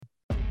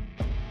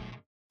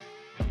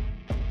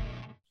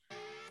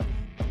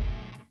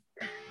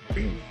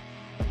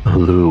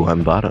Hello,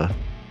 I'm Vada,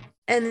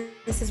 And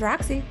this is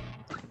Roxy.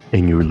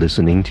 and you're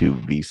listening to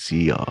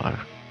VCR.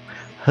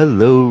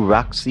 Hello,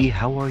 Roxy,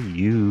 how are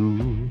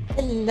you?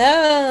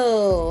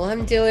 Hello.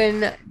 I'm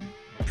doing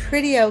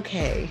pretty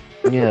okay.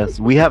 Yes,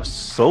 we have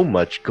so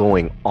much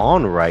going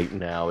on right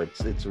now.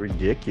 It's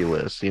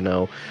ridiculous, you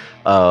know.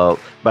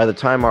 By the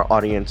time our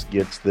audience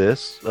gets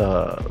this,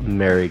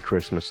 Merry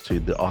Christmas to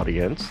the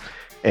audience.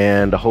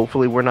 And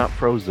hopefully we're not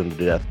frozen to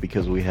death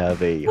because we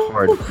have a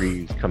hard Ooh,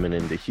 freeze coming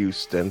into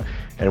Houston,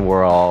 and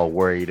we're all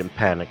worried and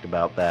panicked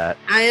about that.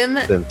 I am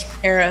Since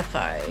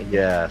terrified.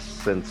 Yes,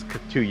 since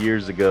 2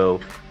 years ago,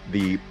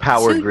 the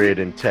power Two, grid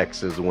in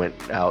Texas went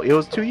out. It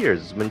was 2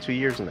 years. It's been 2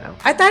 years now.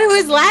 I thought it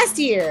was last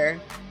year.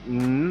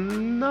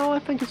 No, I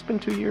think it's been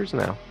 2 years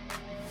now.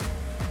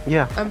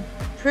 Yeah. I'm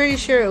pretty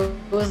sure it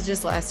was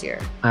just last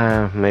year.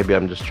 Maybe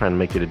I'm just trying to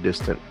make it a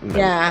distant memory.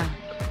 Yeah.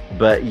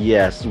 But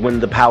yes,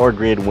 when the power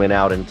grid went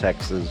out in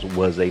Texas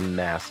was a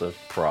massive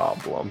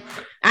problem.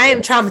 I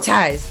am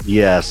traumatized.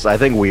 Yes, I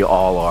think we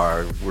all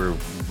are. We're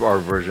our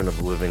version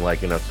of living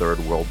like in a third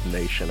world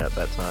nation at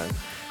that time.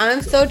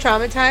 I'm so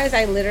traumatized.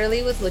 I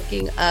literally was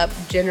looking up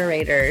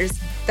generators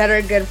that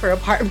are good for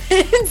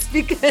apartments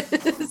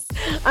because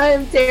I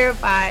am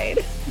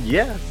terrified.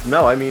 Yes,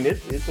 no, I mean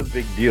it's a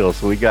big deal.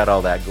 So we got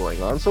all that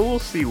going on. So we'll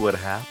see what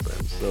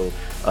happens. So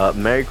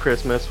Merry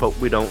Christmas. Hope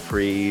we don't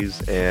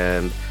freeze.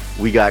 And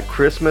we got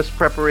Christmas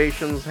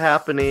preparations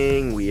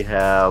happening. We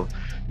have,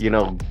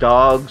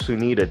 dogs who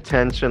need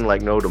attention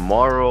like no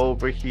tomorrow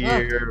over Oh,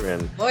 here,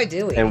 boy,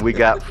 do we. and we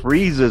got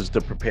freezes to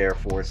prepare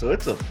for. So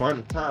it's a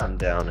fun time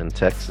down in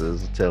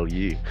Texas. I tell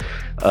you.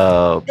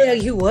 Yeah,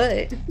 you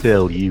would.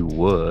 Tell you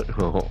what.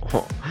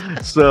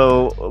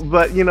 So,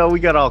 but we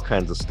got all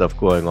kinds of stuff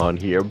going on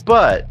here.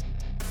 But,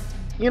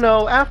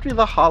 after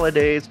the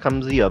holidays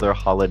comes the other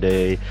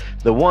holiday,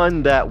 the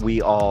one that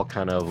we all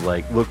kind of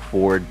like look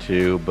forward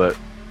to, but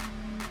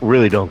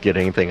really don't get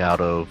anything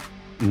out of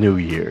New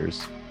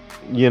Year's.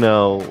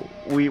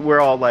 We're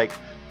all like,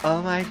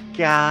 oh my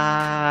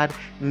God,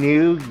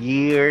 new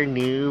year,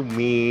 new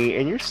me.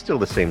 And you're still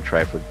the same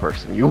trifling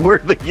person you were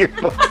the year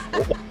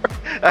before.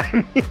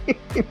 I mean,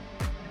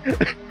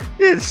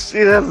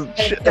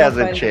 it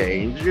hasn't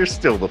changed. You're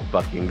still the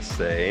fucking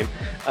same.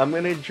 I'm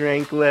gonna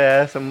drink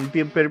less. I'm gonna be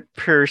a better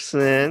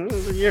person.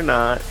 You're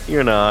not.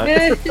 You're not.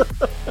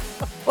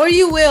 Or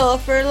you will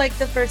for like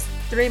the first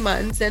 3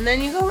 months and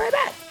then you go right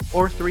back.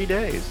 Or 3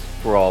 days,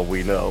 for all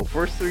we know.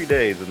 First 3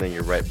 days, and then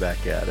you're right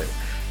back at it.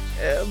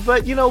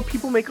 But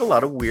people make a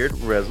lot of weird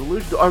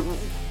resolutions.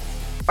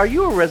 Are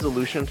you a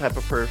resolution type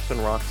of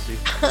person, Roxy?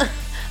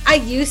 I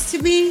used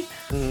to be.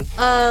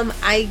 Mhm.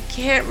 I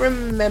can't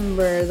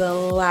remember the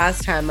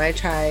last time I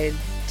tried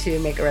to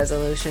make a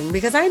resolution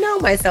because I know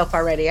myself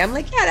already. I'm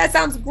like, yeah, that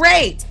sounds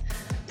great.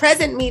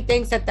 Present me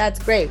thinks that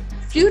that's great.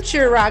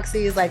 Future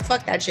Roxy is like,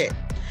 fuck that shit.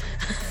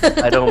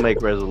 I don't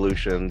make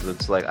resolutions.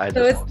 It's like I So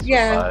just it's, want to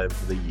yeah,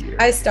 survive the year.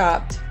 I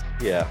stopped.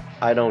 Yeah,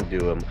 I don't do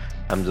them.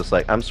 I'm just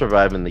like, I'm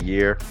surviving the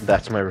year.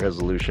 That's my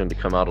resolution, to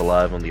come out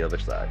alive on the other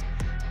side.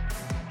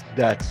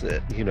 That's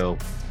it.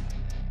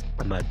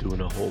 I'm not doing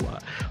a whole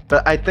lot.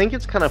 But I think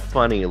it's kind of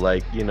funny,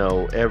 like,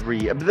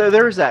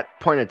 there's that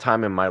point in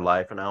time in my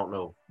life, and I don't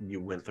know if you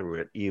went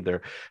through it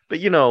either, but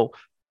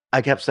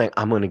I kept saying,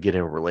 I'm going to get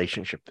in a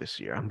relationship this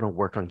year. I'm going to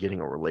work on getting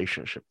a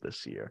relationship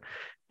this year.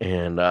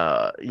 And,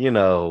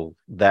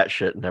 that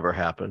shit never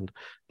happened.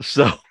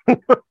 So,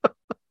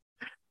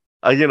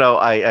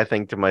 I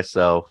think to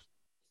myself,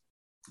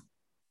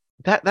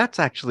 that's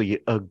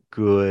actually a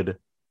good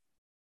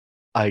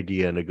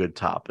idea and a good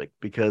topic,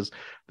 because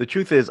the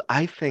truth is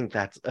I think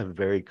that's a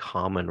very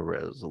common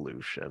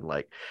resolution.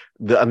 Like,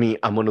 I'm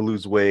going to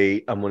lose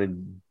weight, I'm going to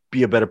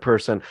be a better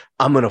person,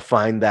 I'm going to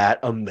find that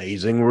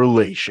amazing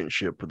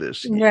relationship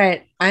this year.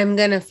 Right. I'm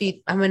gonna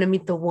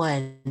meet the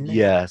one.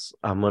 Yes,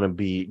 I'm going to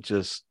be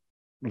just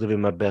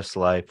living my best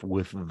life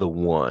with the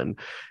one.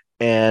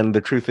 And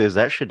the truth is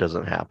that shit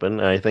doesn't happen.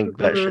 And I think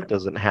that shit Mhm.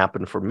 doesn't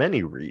happen for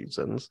many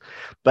reasons.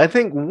 But I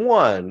think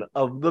one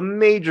of the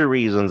major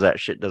reasons that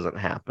shit doesn't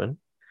happen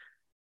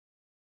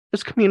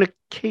is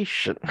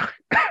communication.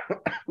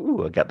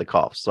 Ooh, I got the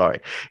cough. Sorry.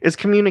 It's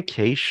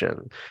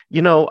communication.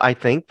 I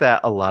think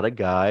that a lot of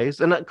guys,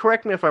 and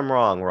correct me if I'm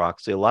wrong,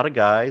 Roxy, a lot of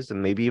guys,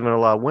 and maybe even a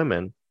lot of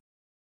women,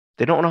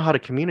 they don't know how to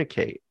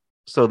communicate.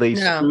 So they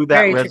No, screw that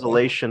very true.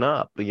 resolution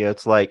up.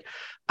 It's like,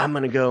 I'm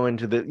going to go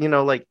into the,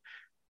 like,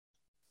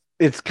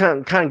 it's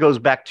kind of goes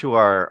back to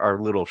our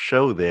little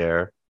show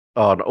there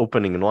on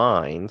opening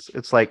lines.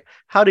 It's like,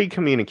 how do you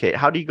communicate?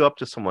 How do you go up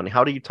to someone?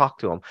 How do you talk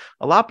to them?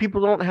 A lot of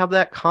people don't have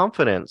that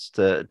confidence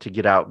to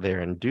get out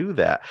there and do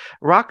that.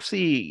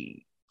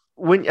 Roxy,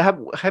 when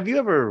have you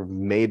ever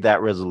made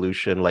that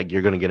resolution, like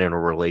you're going to get in a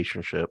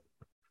relationship?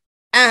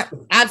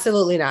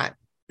 Absolutely not.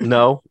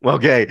 No?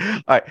 Okay.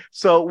 All right.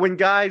 So when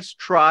guys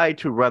try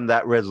to run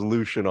that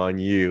resolution on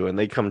you and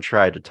they come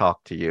try to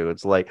talk to you,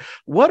 it's like,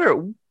 what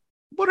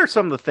are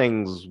some of the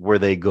things where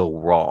they go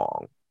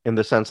wrong? In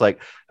the sense,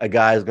 like, a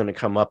guy is going to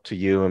come up to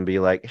you and be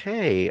like,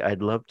 hey,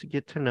 I'd love to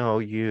get to know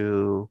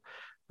you.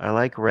 I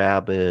like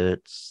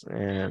rabbits,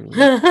 and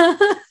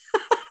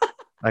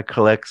I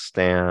collect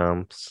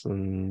stamps,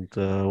 and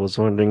was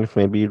wondering if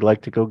maybe you'd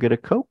like to go get a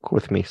Coke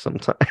with me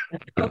sometime.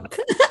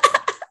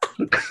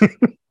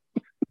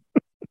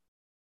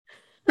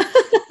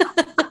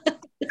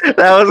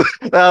 That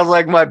was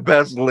like my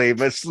best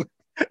lamest thing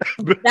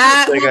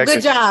I Good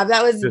could. job.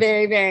 That was Just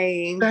very,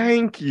 very,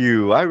 thank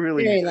you. very I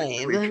really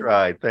lame.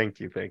 tried. Thank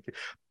you.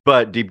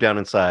 But deep down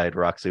inside,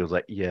 Roxy was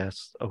like,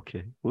 "Yes,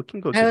 okay, we can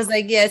go I get was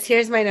like, yes,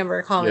 here's my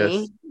number. Call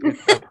yes, me.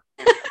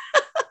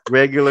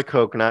 regular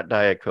Coke, not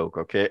Diet Coke,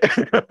 okay?"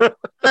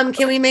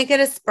 Can we make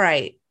it a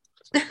Sprite?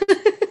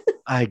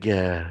 I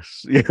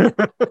guess. Yeah.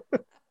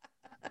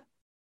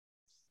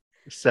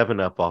 7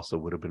 Up also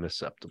would have been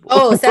acceptable.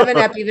 Oh, 7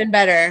 Up, even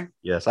better.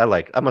 Yes, I'm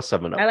a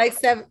 7 Up. I like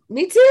seven.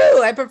 Me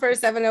too. I prefer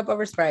 7 Up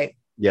over Sprite.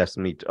 Yes,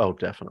 me too. Oh,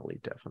 definitely.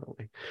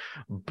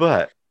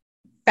 But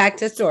Back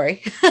to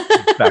story.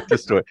 back to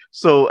story.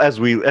 So as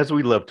we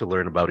love to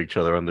learn about each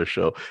other on this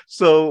show,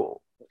 so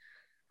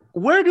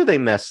where do they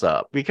mess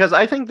up? Because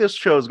I think this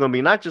show is going to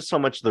be not just so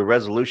much the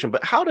resolution,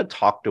 but how to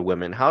talk to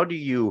women. How do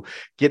you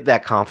get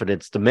that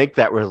confidence to make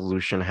that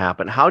resolution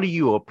happen? How do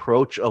you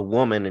approach a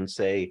woman and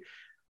say,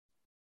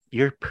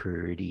 "You're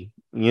pretty,"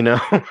 I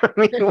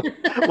mean,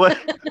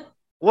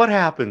 what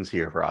happens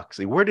here,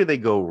 Roxy? Where do they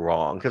go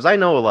wrong? Because I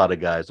know a lot of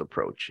guys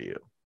approach you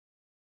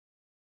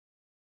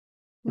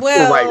for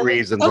right Well,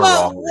 reasons or oh,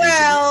 wrong reasons.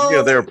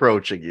 well. They're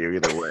approaching you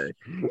either way.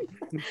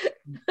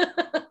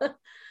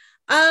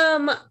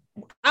 um,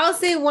 I'll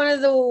say one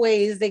of the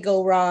ways they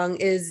go wrong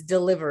is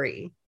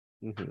delivery.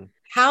 Mm-hmm.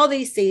 How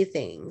they say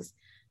things.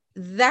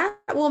 That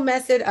will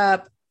mess it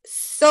up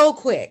so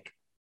quick.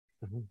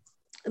 Mm-hmm.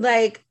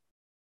 Like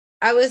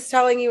I was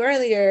telling you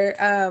earlier,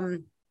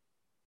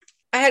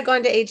 I had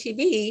gone to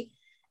HEB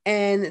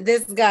and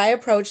this guy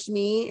approached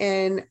me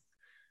and,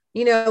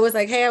 it was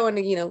like, hey, I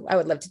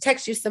would love to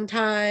text you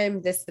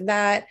sometime, this and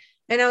that.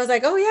 And I was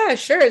like, oh yeah,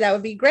 sure. That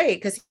would be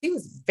great. Cause he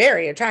was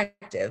very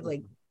attractive,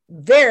 like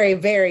very,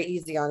 very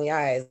easy on the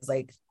eyes.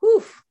 Like,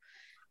 whew.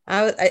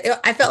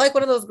 I felt like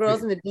one of those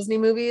girls in the Disney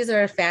movies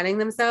are fanning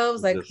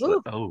themselves. Like,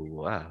 oh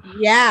wow,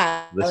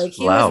 yeah, like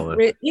he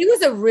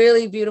was a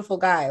really beautiful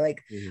guy.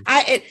 Like,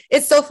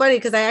 it's so funny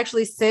because I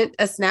actually sent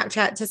a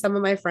Snapchat to some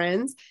of my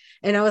friends,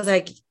 and I was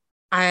like,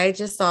 I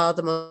just saw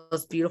the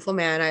most beautiful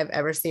man I've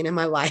ever seen in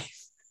my life.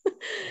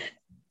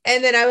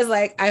 And then I was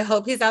like, I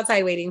hope he's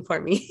outside waiting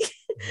for me.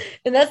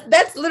 And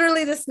that's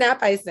literally the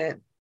snap I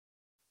sent.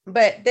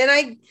 But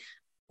then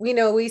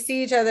we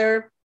see each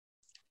other.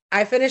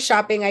 I finish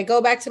shopping. I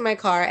go back to my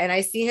car and I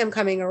see him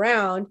coming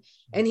around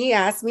and he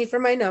asked me for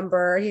my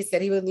number. He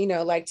said he would,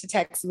 like to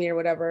text me or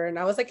whatever. And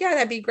I was like, yeah,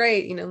 that'd be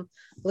great.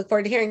 Look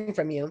forward to hearing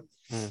from you.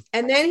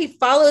 And then he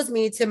follows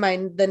me to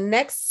the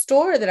next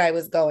store that I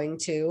was going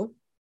to.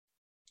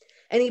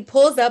 And he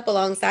pulls up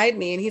alongside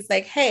me and he's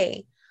like,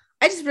 hey,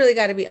 I just really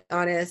got to be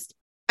honest.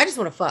 I just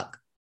want to fuck.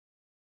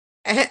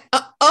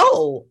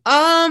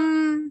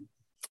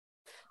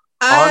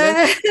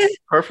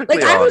 Perfectly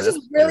like I was honest,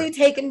 just really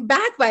taken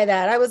back by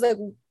that. I was like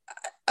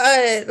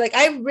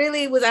I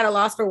really was at a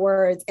loss for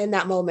words in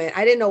that moment.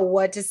 I didn't know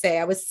what to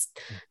say.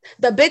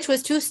 The bitch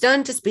was too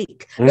stunned to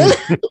speak.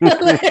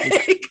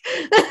 Like,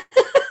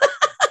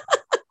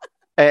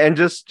 and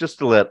just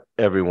to let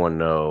everyone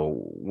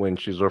know, when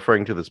she's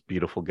referring to this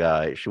beautiful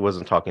guy, she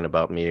wasn't talking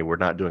about me. We're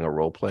not doing a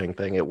role-playing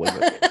thing. It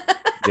wasn't,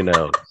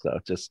 so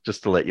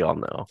just to let y'all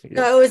know.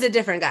 No, it was a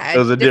different guy. It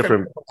was a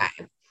different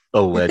guy.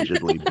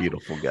 Allegedly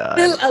beautiful guy.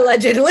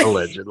 Allegedly.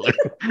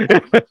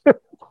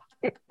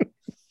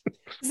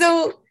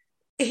 So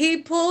he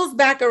pulls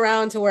back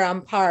around to where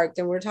I'm parked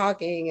and we're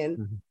talking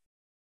and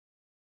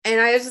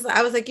I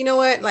was like, you know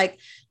what? Like,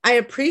 I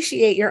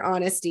appreciate your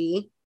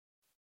honesty,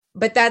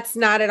 but that's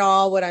not at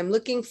all what I'm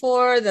looking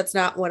for. That's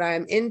not what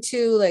I'm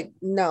into. Like,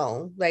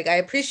 no, like I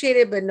appreciate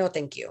it, but no,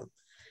 thank you.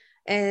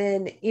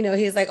 And,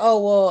 he's like,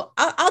 oh, well,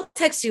 I'll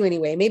text you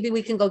anyway. Maybe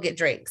we can go get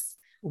drinks.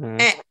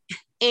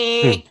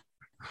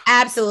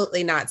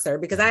 Absolutely not, sir,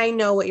 because I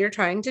know what you're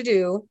trying to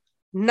do.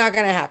 Not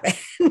going to happen.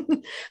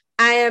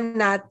 I am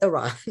not the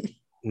wrong.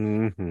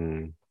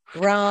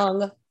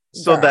 Wrong.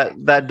 So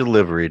that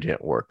delivery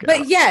didn't work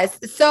but out. Yes.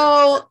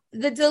 So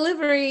the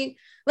delivery,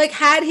 like,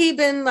 had he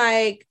been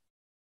like,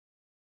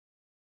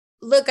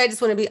 look, I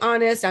just want to be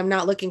honest. I'm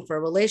not looking for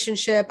a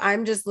relationship.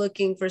 I'm just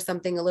looking for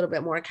something a little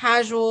bit more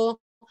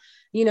casual.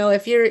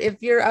 If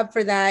you're up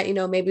for that,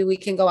 maybe we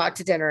can go out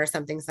to dinner or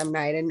something some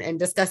night and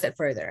discuss it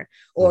further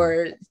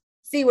or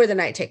see where the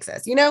night takes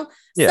us.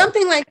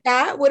 Something like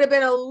that would have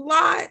been a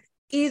lot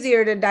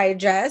easier to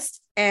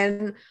digest.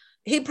 And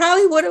he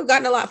probably would have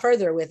gotten a lot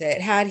further with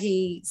it had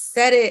he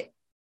said it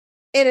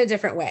in a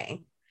different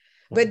way.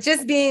 But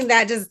just being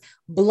that just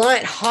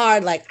blunt,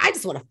 hard, like, I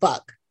just want to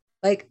fuck.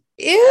 Like,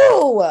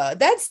 ew,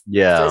 that's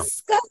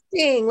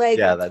disgusting. Like,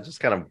 yeah, that's just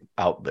kind of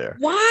out there.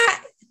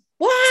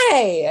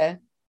 Why?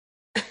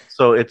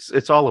 So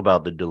it's all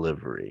about the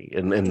delivery,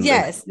 and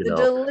yes, the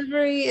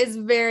delivery is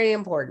very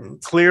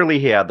important. Clearly,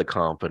 he had the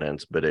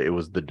confidence, but it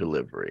was the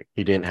delivery.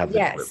 He didn't have the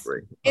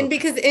delivery, and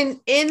because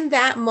in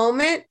that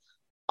moment,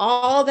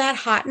 all that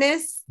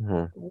hotness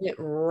Mhm. went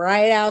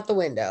right out the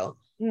window.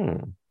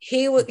 Hmm.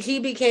 He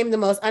became the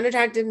most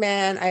unattractive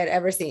man I had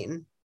ever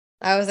seen.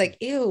 I was like,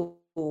 ew.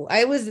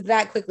 I was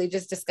that quickly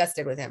just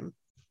disgusted with him.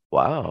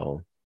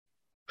 Wow.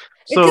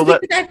 So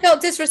Because that I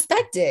felt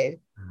disrespected.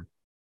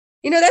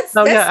 You know, that's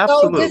no, yeah, so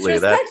absolutely.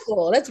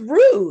 disrespectful. That's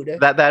rude.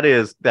 That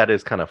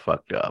is kind of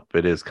fucked up.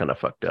 It is kind of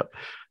fucked up.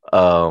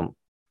 Um,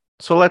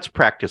 so let's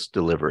practice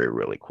delivery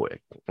really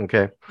quick.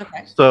 Okay.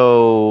 Okay.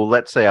 So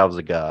let's say I was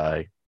a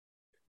guy,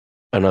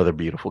 another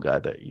beautiful guy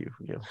that you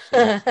know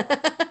see,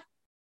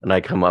 and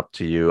I come up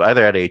to you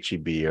either at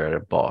HEB or at a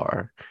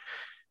bar,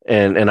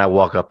 and I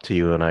walk up to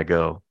you and I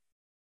go,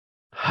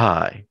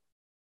 "Hi,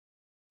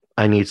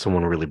 I need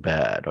someone really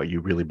bad. Are you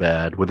really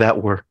bad? Would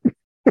that work?"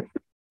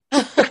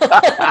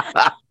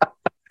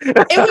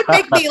 It would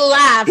make me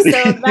laugh. So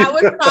that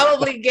would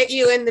probably get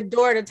you in the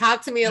door to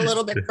talk to me a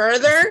little bit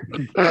further.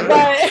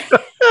 But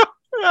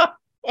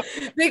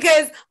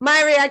because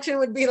my reaction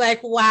would be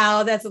like,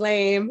 wow, that's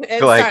lame,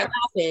 and Like, start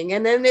laughing.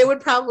 And then it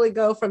would probably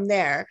go from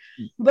there.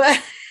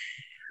 But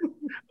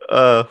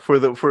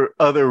for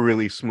other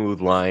really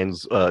smooth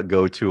lines,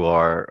 go to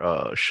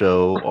our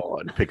show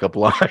on pickup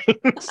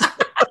lines.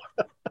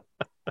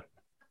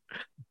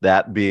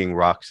 That being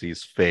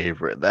Roxy's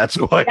favorite. That's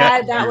why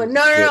that one.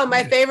 No.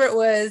 My favorite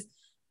was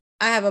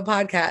I have a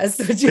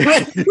podcast. Would you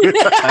like,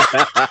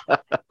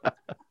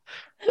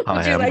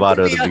 Hi, you I'm like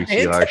Vado, to the be on it?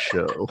 VCR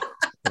show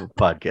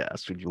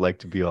podcast. Would you like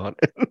to be on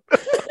it?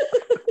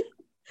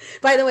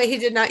 By the way, he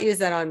did not use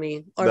that on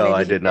me. Or No, maybe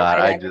I he did not.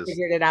 I I haven't just,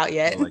 figured it out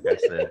yet. like I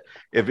said,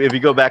 if you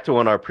go back to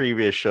one of our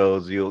previous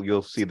shows,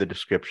 you'll see the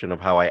description of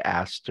how I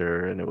asked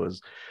her, and it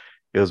was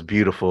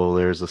beautiful.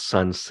 There's a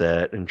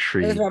sunset and It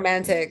trees, was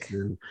romantic.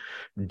 and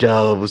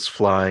doves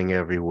flying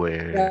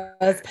everywhere.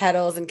 Those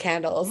petals and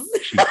candles.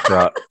 She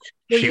cried.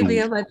 Will you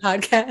be on my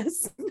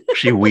podcast?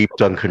 She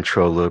wept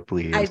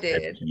uncontrollably. I And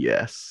said, did.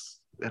 yes,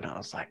 and I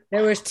was like,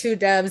 There was 2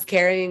 doves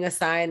carrying a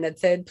sign that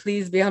said,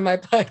 "Please be on my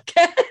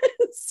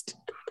podcast."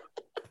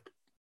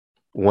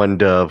 one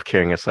dove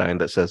carrying a sign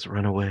that says,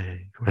 "Run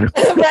away." Run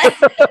away.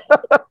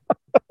 Right.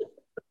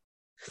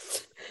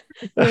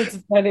 That's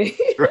funny.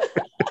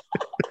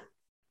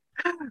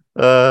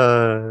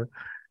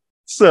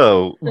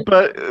 So,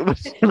 but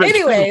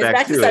Anyways,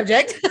 back to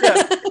subject.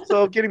 Yeah.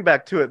 So getting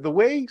back to it, the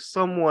way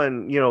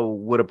someone,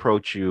 would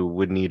approach you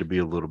would need to be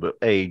a little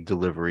bit,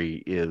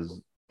 delivery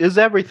is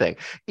everything.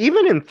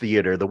 Even in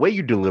theater, the way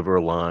you deliver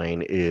a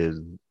line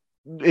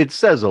it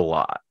says a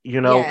lot,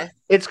 Yes.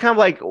 It's kind of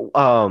like,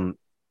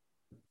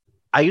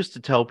 I used to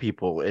tell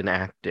people in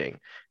acting,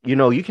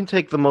 you can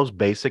take the most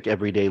basic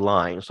everyday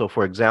line. So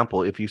for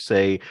example, if you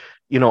say,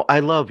 "I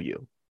love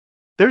you,"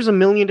 there's a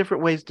million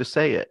different ways to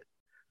say it.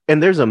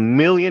 And there's a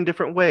million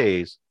different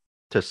ways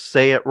to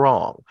say it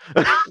wrong.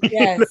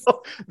 Yes.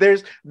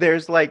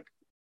 There's like,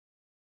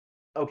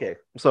 okay,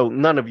 so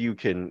none of you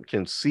can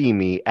see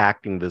me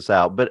acting this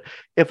out, but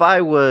if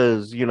I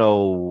was,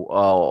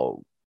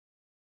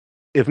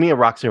 if me and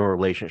Roxy were in a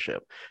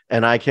relationship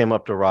and I came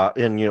up to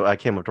I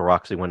came up to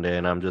Roxy one day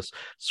and I'm just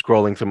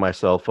scrolling through my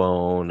cell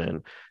phone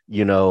and,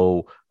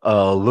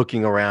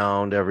 looking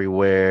around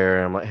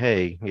everywhere. I'm like,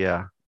 "Hey,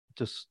 yeah,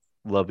 just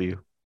love you."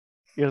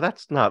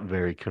 That's not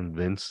very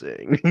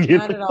convincing.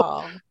 Not at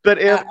all. But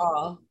At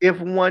all.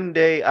 if one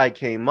day I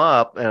came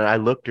up and I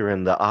looked her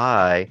in the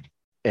eye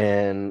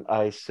and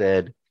I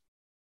said,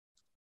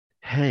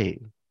 "Hey,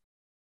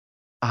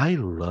 I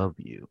love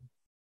you."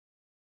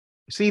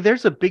 See,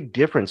 there's a big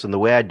difference in the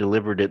way I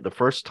delivered it the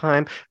first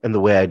time and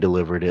the way I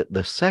delivered it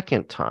the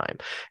second time.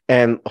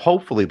 And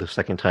hopefully the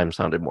second time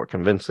sounded more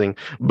convincing,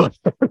 but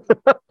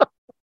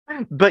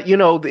but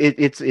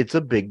it's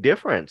a big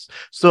difference.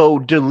 So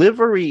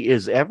delivery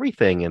is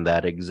everything in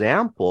that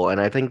example,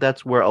 and I think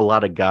that's where a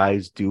lot of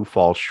guys do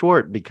fall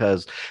short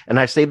because, and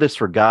I say this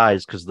for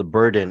guys because the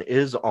burden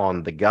is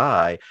on the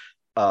guy.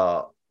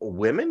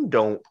 Women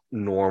don't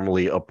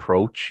normally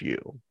approach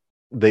you.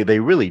 They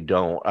really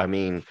don't. I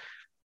mean,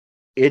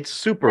 it's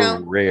super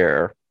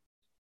rare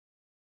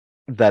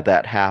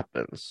that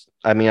happens.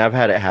 I mean, I've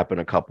had it happen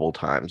a couple of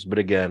times, but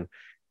again,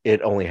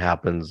 it only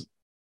happens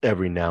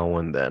every now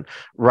and then.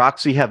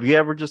 Roxy, have you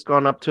ever just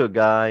gone up to a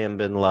guy and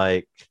been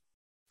like,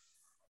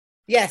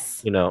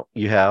 yes,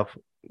 you have?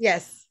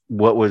 Yes.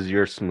 What was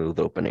your smooth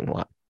opening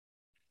line?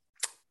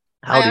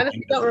 I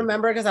honestly don't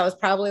remember because I was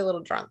probably a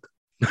little drunk.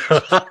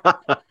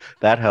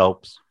 That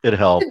helps. It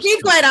helps. To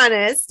be quite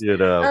honest.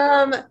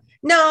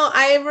 No,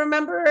 I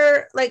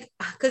remember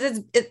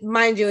because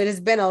mind you, it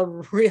has been a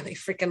really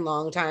freaking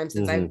long time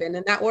since I've been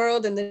in that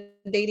world and the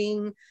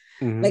dating,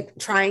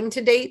 trying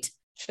to date,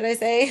 should I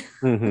say?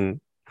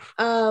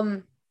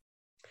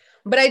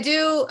 But I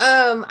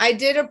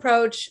did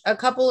approach a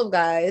couple of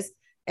guys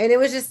and it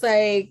was just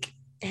like,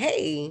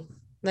 "Hey,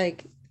 my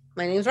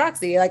name's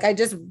Roxy." I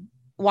just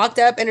walked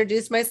up,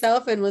 introduced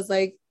myself and was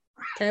like,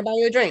 "Can I buy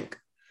you a drink?"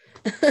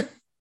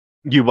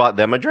 You bought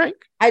them a drink?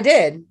 I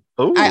did.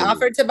 Ooh. I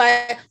offered to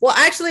buy. Well,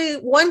 actually,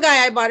 one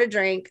guy I bought a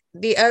drink.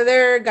 The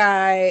other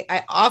guy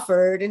I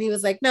offered, and he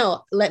was like,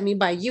 "No, let me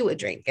buy you a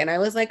drink." And I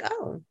was like,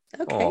 "Oh,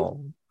 okay."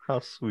 How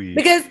sweet.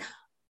 Because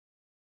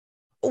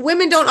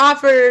women don't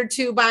offer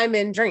to buy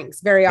men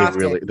drinks very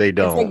often. They It's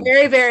like don't.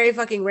 very, very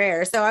fucking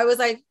rare. So I was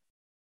like,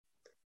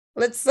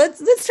 let's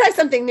try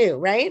something new,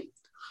 right?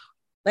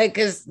 Like,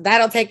 because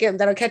that'll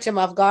catch him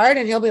off guard,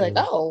 and he'll be like,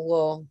 oh,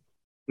 well,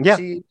 Yeah.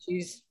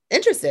 she's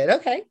interested.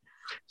 Okay.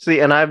 See,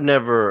 and I've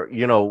never,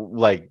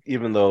 like,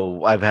 even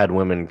though I've had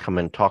women come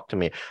and talk to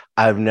me,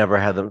 I've never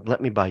had them,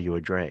 let me buy you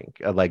a drink.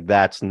 Like,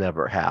 that's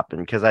never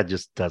happened because that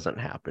just doesn't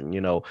happen.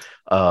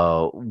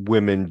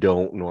 Women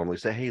don't normally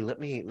say, hey, let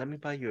me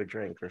buy you a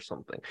drink or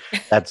something.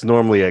 That's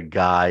normally a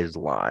guy's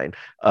line.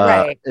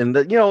 Right. And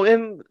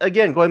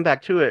again, going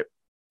back to it,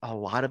 a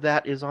lot of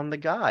that is on the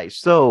guy.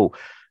 So,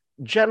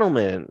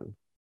 gentlemen,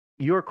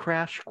 your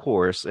crash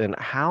course in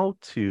how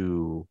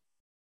to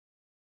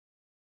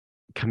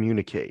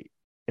communicate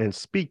and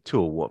speak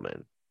to a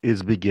woman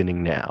is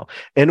beginning now.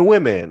 And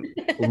women,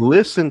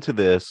 listen to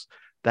this.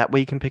 That way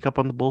you can pick up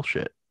on the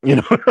bullshit.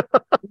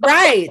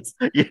 Right.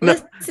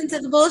 Listen to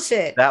the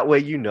bullshit. That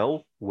way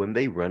when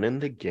they run in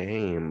the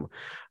game.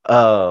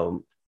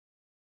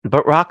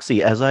 But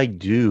Roxy, as I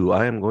do,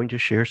 I am going to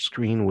share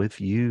screen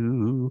with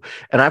you.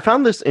 And I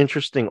found this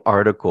interesting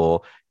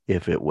article,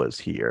 if it was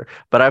here,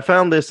 but I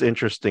found this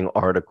interesting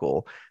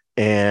article.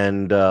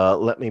 And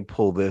let me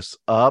pull this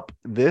up.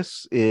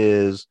 This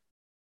is,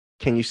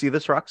 can you see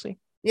this, Roxy?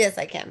 Yes,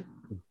 I can.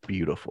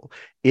 Beautiful.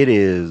 It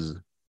is.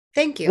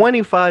 Thank you.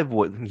 25.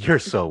 You're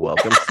so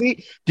welcome.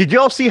 See, did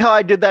y'all see how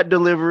I did that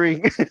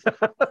delivery?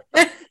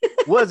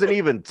 Wasn't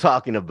even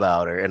talking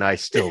about her, and I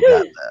still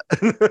got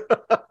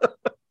that.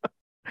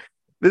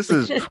 This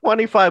is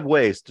 25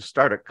 ways to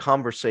start a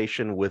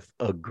conversation with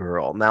a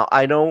girl. Now,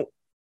 I don't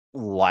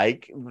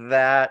like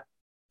that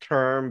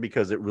term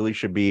because it really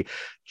should be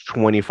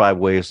 25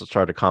 ways to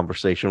start a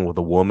conversation with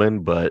a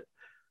woman, but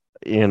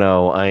I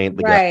ain't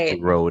the guy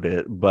who wrote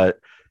it. But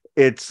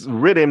it's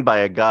written by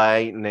a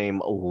guy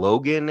named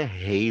Logan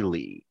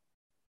Haley,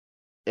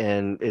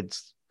 and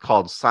it's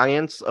called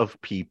Science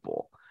of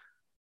People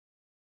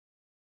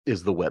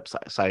is the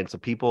website. Science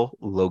of People.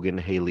 Logan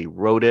Haley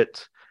wrote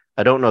it.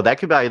 I don't know. That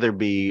could either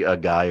be a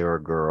guy or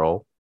a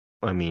girl.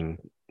 I mean,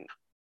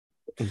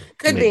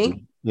 could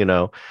maybe, be,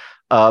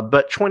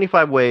 but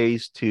 25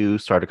 ways to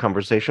start a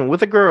conversation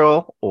with a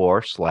girl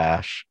or /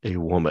 a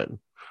woman,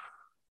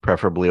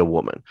 preferably a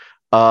woman.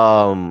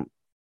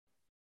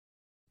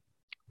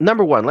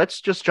 Number one,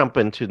 let's just jump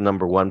into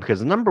number one,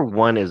 because number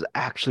one is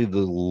actually the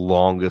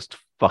longest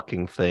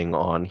fucking thing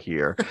on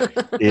here.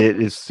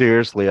 It is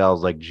seriously, I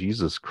was like,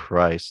 Jesus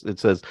Christ. It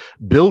says,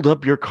 build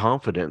up your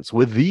confidence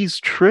with these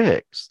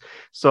tricks.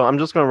 So I'm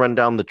just going to run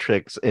down the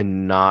tricks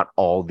and not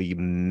all the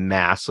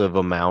massive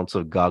amounts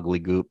of goggly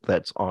goop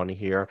that's on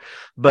here.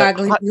 But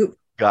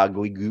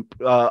goggly goop.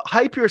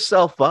 Hype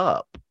yourself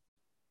up.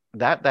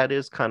 That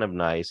is kind of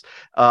nice.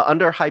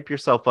 Under hype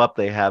yourself up,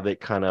 they have it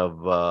kind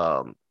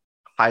of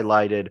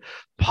highlighted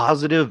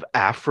positive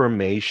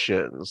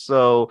affirmations.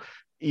 So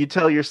you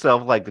tell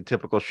yourself like the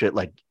typical shit,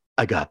 like,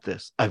 I got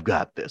this, I've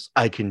got this,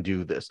 I can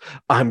do this,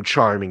 I'm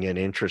charming and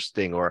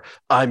interesting, or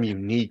I'm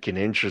unique and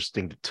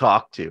interesting to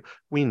talk to.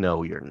 We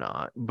know you're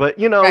not, but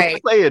say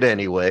it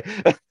anyway.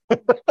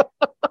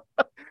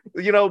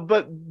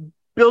 But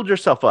build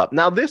yourself up.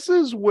 Now, this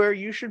is where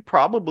you should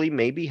probably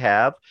maybe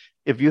have,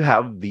 if you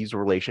have these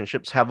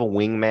relationships, have a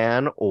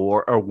wingman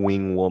or a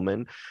wing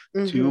woman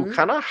to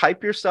kind of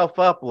hype yourself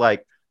up.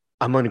 Like,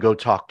 I'm going to go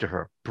talk to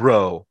her.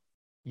 Bro,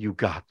 you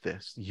got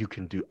this. You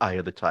can do Eye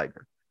of the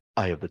Tiger.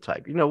 Eye of the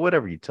Tiger.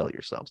 Whatever you tell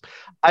yourselves.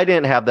 I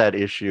didn't have that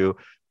issue.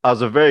 I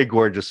was a very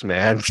gorgeous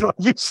man. So I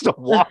used to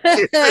walk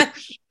in.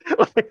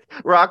 Like,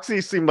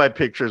 Roxy seen my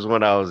pictures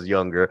when I was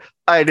younger.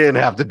 I didn't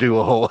have to do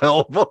a whole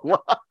hell of a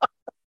lot.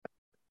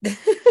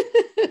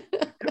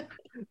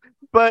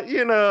 But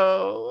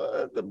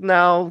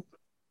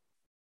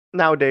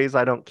nowadays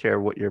I don't care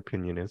what your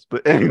opinion is.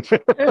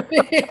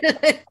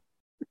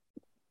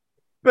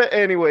 But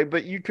anyway,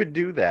 but you could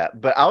do that.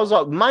 But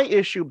my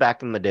issue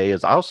back in the day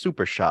is I was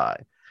super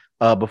shy.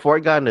 Before I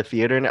got into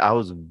theater, I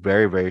was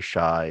very, very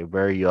shy,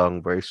 very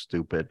young, very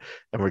stupid.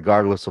 And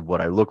regardless of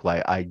what I looked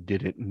like, I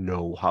didn't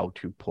know how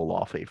to pull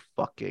off a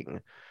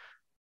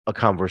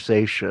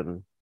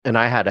conversation. And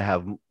I had to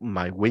have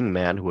my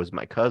wingman, who was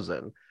my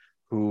cousin,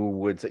 who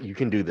would say, you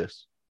can do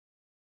this.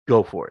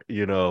 Go for it,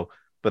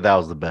 But that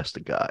was the best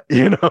it got,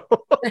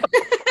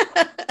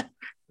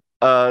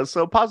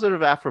 So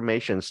positive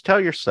affirmations,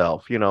 tell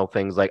yourself,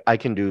 things like, I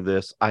can do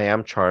this, I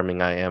am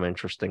charming, I am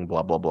interesting,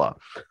 blah, blah, blah.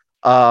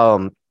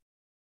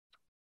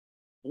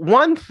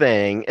 One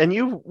thing,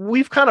 and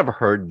we've kind of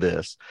heard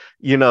this,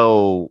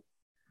 tell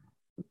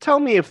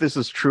me if this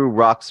is true,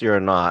 Roxy,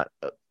 or not.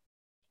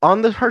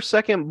 On his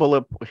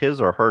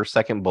or her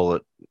second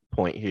bullet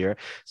point here,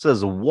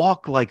 says,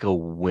 walk like a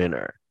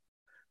winner,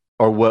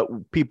 or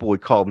what people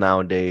would call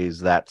nowadays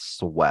that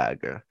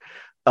swagger.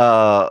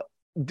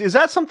 Is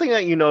that something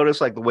that you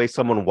notice, like the way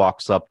someone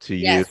walks up to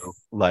you?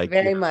 Like,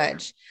 very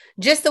much.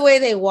 Just the way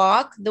they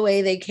walk, the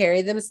way they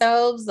carry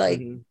themselves,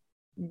 like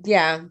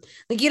Yeah.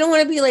 Like you don't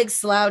want to be like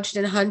slouched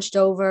and hunched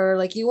over.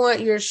 Like you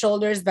want your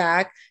shoulders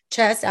back,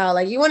 chest out.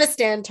 Like you want to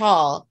stand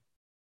tall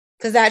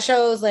because that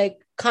shows like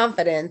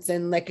confidence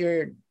and like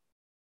you're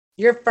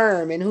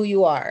firm in who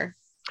you are.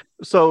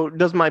 So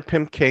does my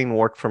pimp cane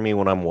work for me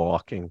when I'm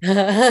walking?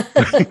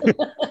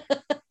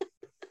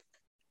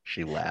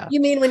 She laughed. You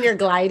mean when you're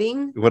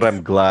gliding? When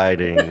I'm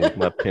gliding with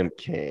my pimp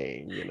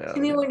cane,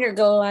 You mean when you're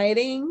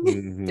gliding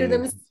through Mhm.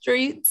 them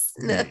streets?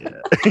 Yeah.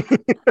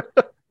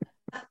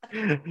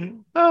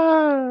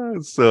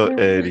 So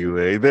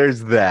anyway,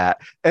 there's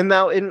that. And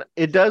now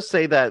it does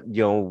say that,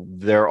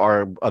 there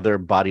are other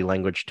body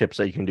language tips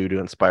that you can do to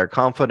inspire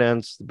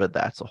confidence, but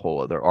that's a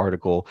whole other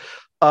article.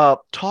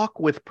 Talk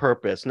with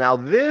purpose. Now,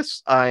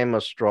 this I'm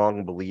a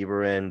strong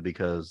believer in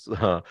because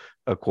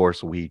of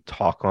course we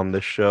talk on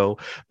this show,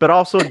 but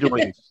also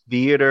doing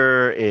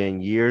theater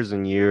and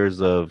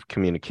years of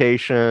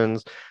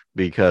communications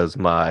because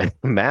my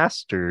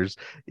master's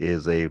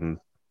is a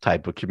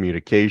type of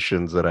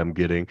communications that I'm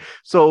getting.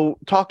 So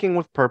talking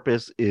with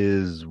purpose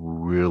is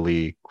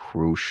really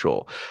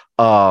crucial.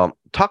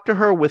 Talk to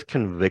her with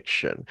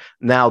conviction.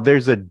 Now,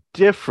 there's a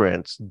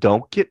difference.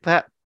 Don't get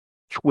that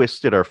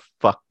twisted or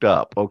fucked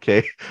up,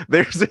 okay?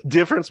 There's a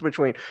difference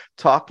between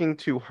talking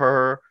to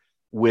her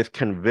with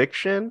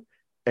conviction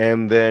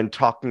and then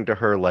talking to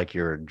her like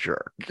you're a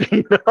jerk,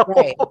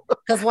 Right.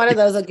 Because one of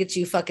those will get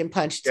you fucking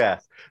punched. Yeah.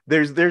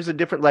 There's a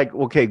different, like,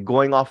 okay,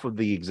 going off of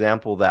the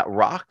example that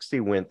Roxy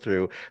went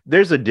through,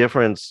 there's a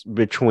difference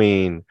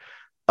between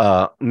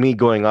me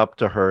going up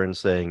to her and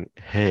saying,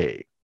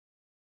 "Hey,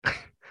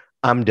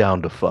 I'm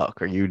down to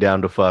fuck. Are you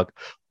down to fuck?"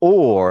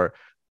 Or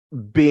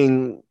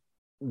being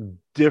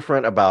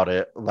different about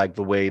it, like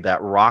the way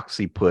that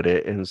Roxy put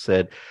it and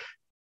said,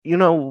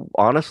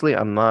 honestly,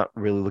 I'm not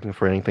really looking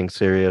for anything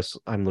serious.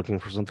 I'm looking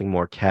for something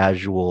more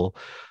casual,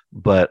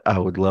 but I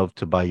would love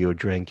to buy you a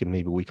drink and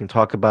maybe we can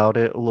talk about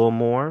it a little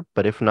more.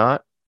 But if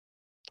not,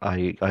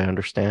 I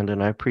understand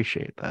and I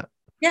appreciate that.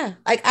 Yeah.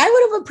 Like I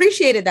would have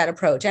appreciated that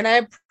approach. And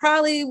I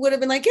probably would have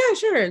been like, yeah,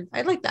 sure.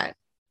 I'd like that.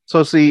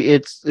 So see,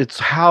 it's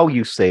how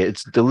you say it.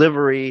 It's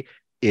delivery,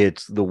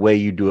 it's the way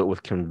you do it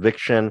with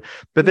conviction,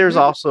 but there's Mhm.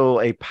 also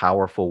a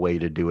powerful way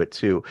to do it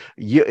too.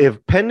 If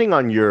depending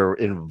on your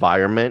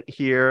environment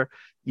here,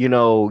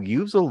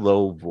 use a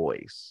low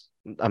voice.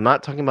 I'm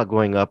not talking about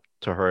going up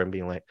to her and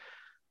being like,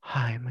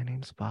 "Hi, my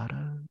name's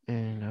Vada,"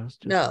 and I was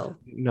just No.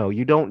 no,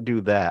 you don't do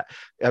that.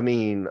 I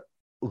mean,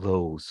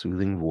 low,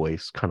 soothing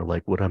voice, kind of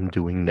like what I'm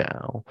doing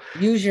now.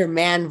 Use your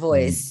man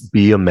voice.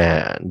 Be a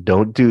man.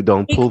 Don't Speak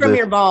pull from this.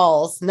 your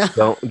balls.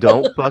 No.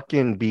 Don't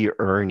fucking be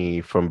Ernie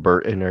from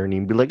Bert and Ernie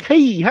and be like,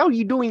 "Hey, how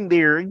you doing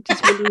there?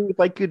 Just wondering if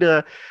I could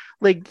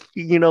like,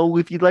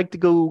 if you'd like to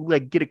go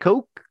like get a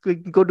Coke,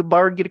 like, go to the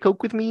bar and get a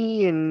Coke with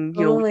me and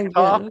Oh we my can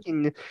talk god.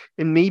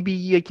 and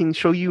maybe I can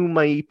show you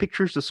my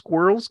pictures of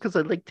squirrels because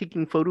I like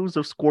taking photos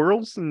of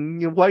squirrels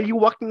and why are you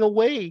walking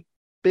away,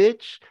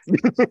 bitch?"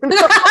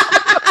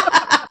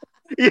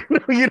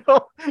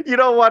 You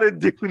don't want to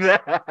do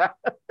that.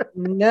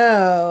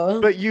 No.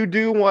 But you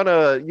do want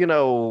to,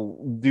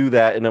 do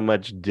that in a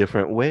much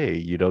different way.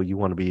 You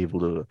want to be able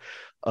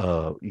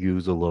to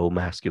use a low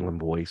masculine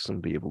voice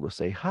and be able to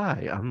say,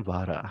 "Hi, I'm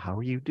Vada. How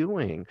are you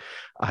doing?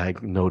 I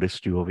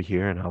noticed you over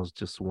here and I was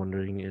just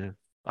wondering if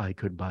I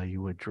could buy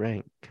you a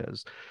drink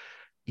because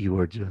you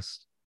are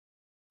just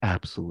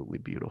absolutely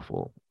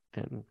beautiful."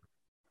 And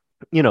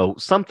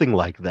something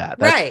like that.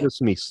 That's Right.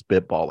 just me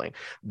spitballing.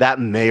 That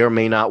may or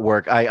may not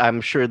work. I'm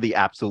sure the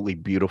absolutely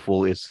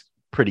beautiful is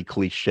pretty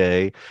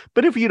cliche,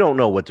 but if you don't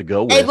know what to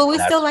go Hey, with, but we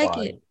still that's like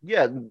fine. it.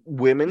 Yeah,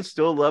 women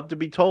still love to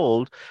be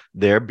told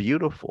they're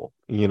beautiful,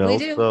 We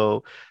do.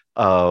 so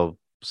uh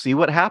see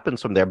what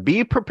happens from there.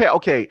 Be prepared.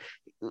 Okay,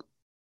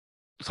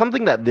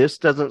 something that this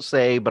doesn't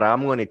say, but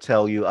I'm going to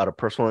tell you out of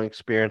personal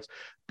experience,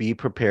 be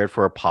prepared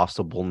for a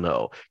possible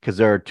no, because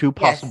there are two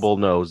Yes. possible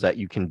no's that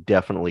you can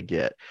definitely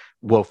get.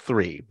 Well,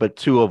 three, but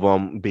two of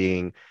them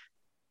being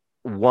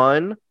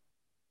one,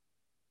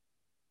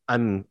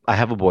 I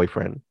have a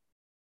boyfriend.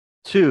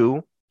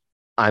 Two,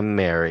 I'm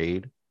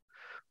married.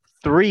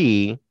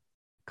 Three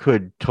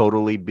could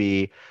totally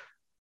be,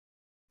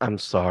 I'm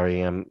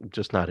sorry, I'm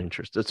just not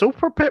interested. So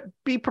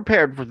be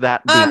prepared for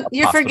that being a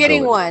You're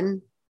forgetting possibility.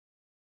 one.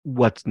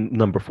 What's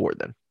number four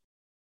then?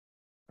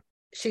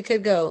 She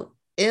could go,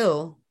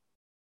 ew.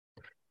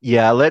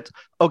 Yeah,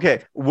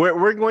 okay.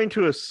 We're going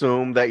to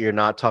assume that you're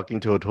not talking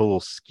to a total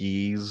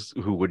skis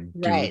who would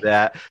do Right.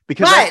 that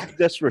because that's But that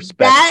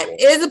disrespectful.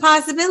 is a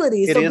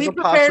possibility. It So is be a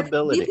prepared. Be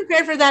possibility.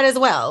 prepared for that as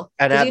well.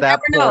 And Because at you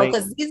never that know. point,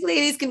 Because these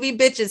ladies can be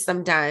bitches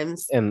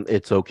sometimes. and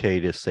it's okay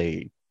to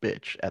say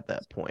bitch at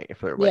that point if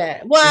they're like,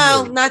 Yeah.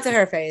 Well, "Hey, not to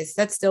her face.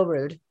 That's still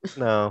rude.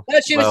 no."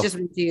 But she was Well, just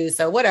rude to you.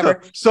 So so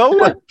whatever. so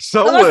Oh,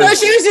 so was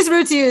she was just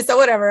rude to you. So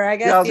whatever. I yeah,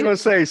 guess, I was gonna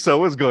say so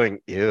was going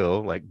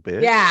ew like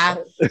bitch. Yeah.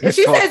 If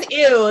she So, says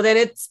ew, then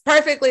it's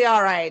perfectly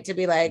all right to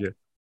be yeah. like,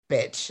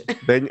 bitch.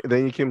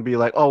 Then you can be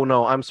like, "Oh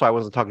no, I'm sorry, I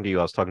wasn't talking to you.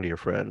 I was talking to your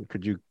friend.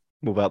 Could you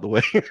move out the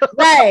way?"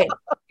 Right.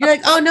 You're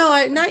like, oh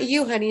no, not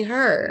you, honey,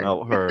 her.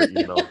 No, her,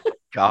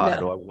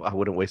 God, No. I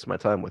wouldn't waste my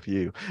time with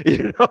you.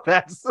 You know,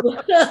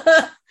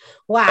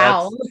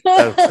 Wow.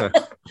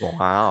 that's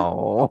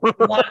wow.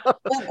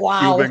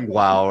 Wow. Cuban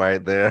wow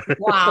right there.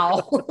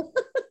 Wow.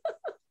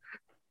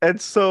 And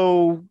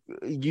so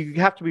you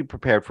have to be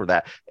prepared for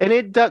that. And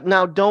it does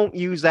now, don't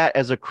use that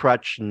as a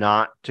crutch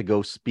not to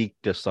go speak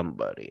to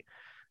somebody.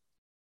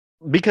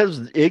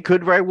 Because it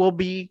could very well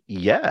be,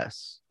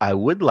 yes, I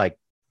would like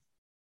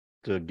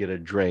to get a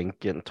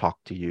drink and talk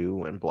to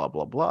you and blah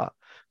blah blah.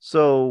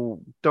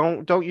 So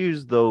don't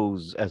use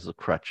those as the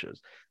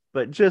crutches,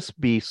 but just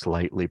be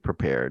slightly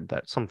prepared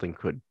that something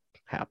could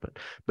happen.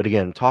 But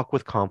again, talk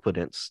with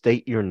confidence,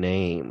 state your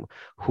name,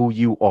 who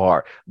you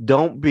are.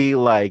 Don't be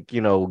like,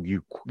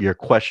 you're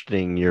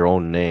questioning your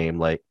own name,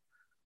 like,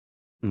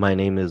 my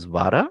name is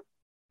Vada,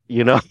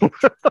 you know.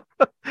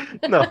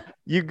 No,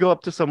 you go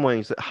up to someone and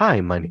you say, hi,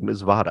 my name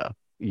is Vada,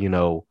 you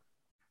know,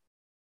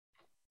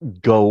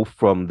 go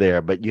from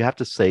there, but you have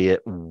to say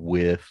it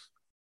with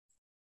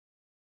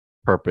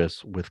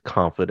purpose, with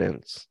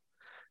confidence,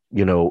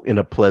 in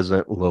a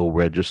pleasant low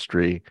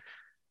registry.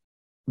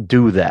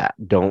 Do that.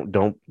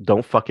 Don't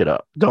fuck it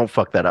up. Don't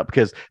fuck that up,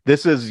 because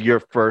this is your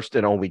first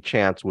and only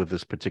chance with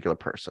this particular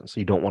person. So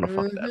you don't want to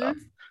fuck that up.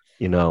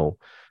 You know,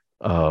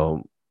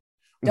 you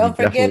Don't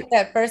forget definitely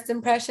that first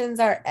impressions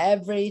are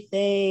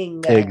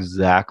everything.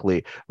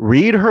 exactly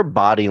read her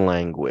body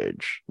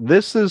language.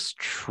 This is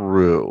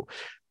true.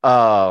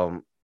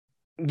 Um,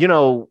 you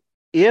know,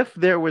 if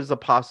there was a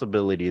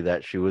possibility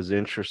that she was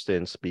interested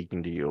in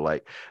speaking to you,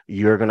 like,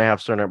 you're going to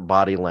have certain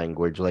body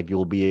language, like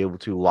you'll be able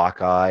to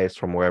lock eyes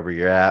from wherever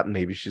you're at.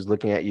 Maybe she's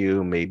looking at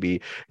you,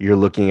 maybe you're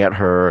looking at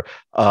her,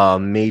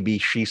 maybe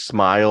she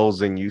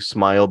smiles and you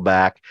smile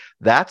back.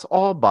 That's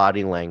all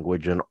body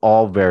language and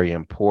all very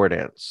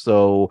important.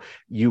 So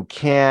you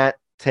can't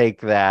take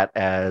that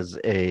as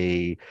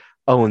a,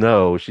 oh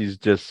no, she's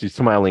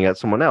smiling at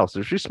someone else.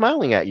 If she's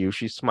smiling at you,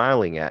 she's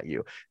smiling at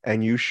you,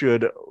 and you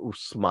should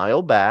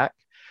smile back.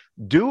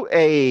 Do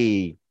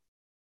a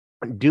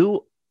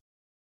do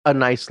a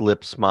nice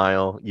lip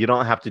smile. You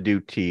don't have to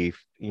do teeth.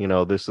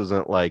 This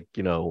isn't like,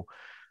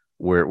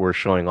 we're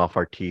showing off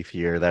our teeth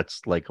here.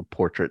 That's like a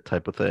portrait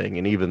type of thing.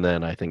 And even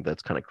then, I think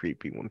that's kind of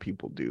creepy when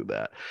people do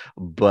that.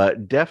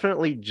 But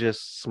definitely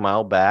just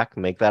smile back,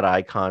 make that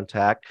eye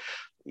contact.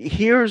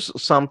 Here's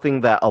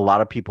something that a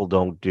lot of people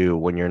don't do.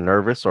 When you're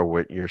nervous or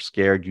when you're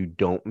scared, you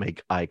don't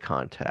make eye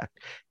contact.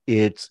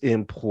 It's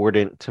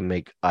important to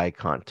make eye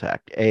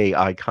contact. A,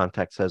 eye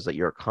contact says that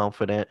you're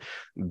confident.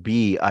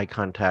 B, eye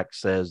contact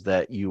says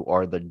that you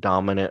are the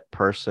dominant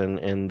person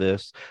in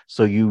this.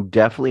 So you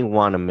definitely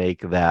want to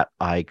make that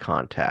eye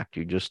contact.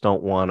 You just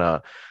don't want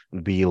to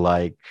be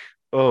like,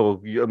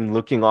 oh, I'm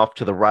looking off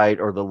to the right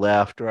or the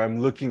left, or I'm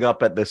looking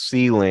up at the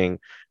ceiling.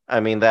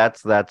 I mean,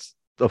 that's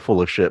a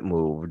full of shit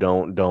move.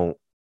 Don't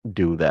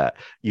do that.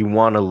 You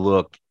want to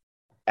look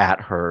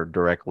at her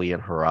directly in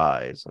her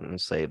eyes and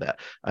say that.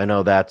 I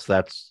know that's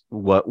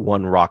what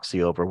won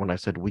Roxy over when I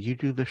said, will you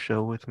do the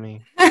show with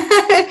me?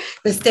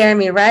 Just staring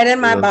me right in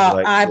my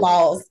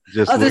eyeballs.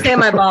 Just I was just saying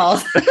my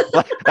balls.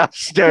 I'm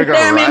staring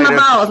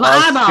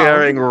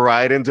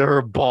right into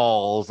her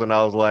balls, and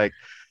I was like,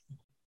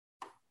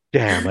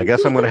 damn, I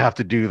guess I'm gonna have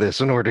to do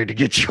this in order to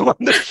get you on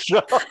the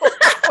show.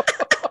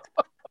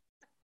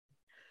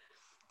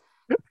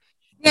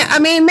 Yeah, I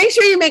mean, make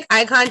sure you make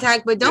eye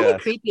contact, but don't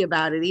be creepy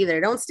about it either.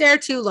 Don't stare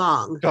too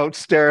long. Don't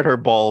stare at her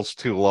balls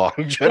too long,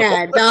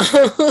 Yeah,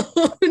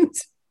 don't.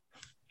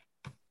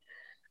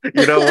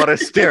 You don't want to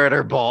stare at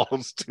her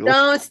balls too long.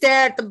 Don't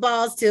stare at the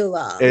balls too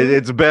long.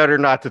 It's better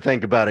not to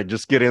think about it.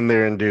 Just get in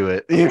there and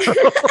do it.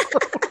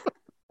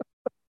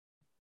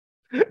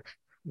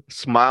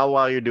 Smile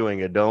while you're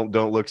doing it. Don't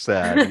look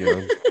sad.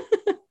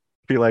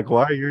 Be like,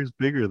 why are yours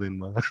bigger than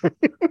mine?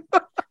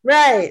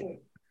 Right.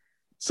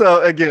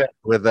 So again,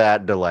 with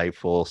that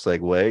delightful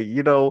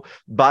segue,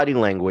 body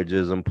language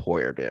is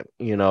important.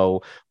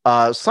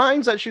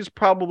 Signs that she's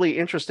probably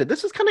interested.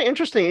 This is kind of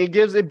interesting.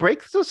 It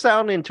breaks the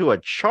sound into a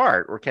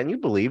chart. Or can you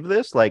believe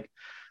this? Like,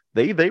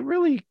 they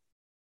really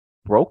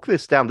broke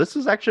this down. This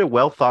is actually a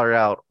well thought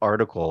out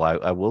article.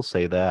 I will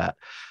say that.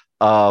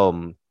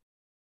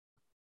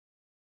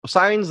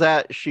 Signs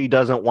that she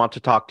doesn't want to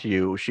talk to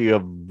you. She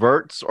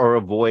averts or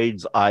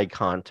avoids eye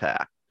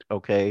contact.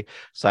 Okay,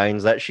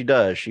 signs that she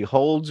does. She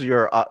holds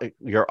your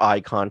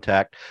eye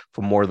contact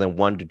for more than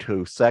 1 to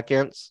 2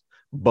 seconds.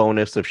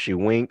 Bonus if she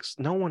winks.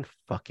 No one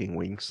fucking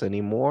winks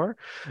anymore.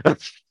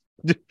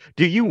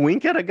 Do you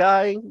wink at a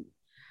guy,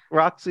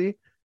 Roxy?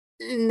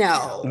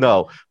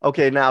 No.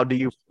 Okay, now do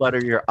you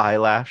flutter your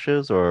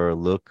eyelashes or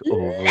look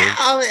over?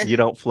 No. You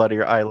don't flutter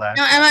your eyelashes?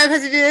 No, am I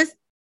supposed to do this?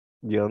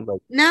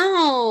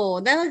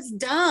 No, that looks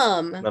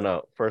dumb.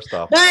 No. First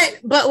off,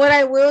 but what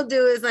I will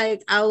do is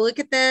I'll look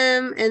at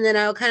them and then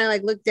I'll kind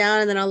of look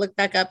down and then I'll look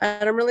back up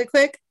at them really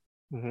quick,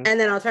 and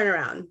then I'll turn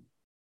around.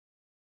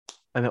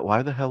 I mean,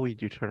 why the hell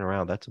would you turn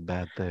around? That's a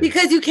bad thing.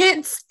 Because you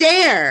can't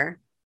stare.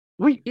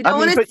 You don't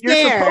want to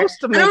stare. You're supposed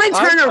to make I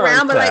don't turn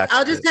around, but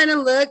I'll just contact. kind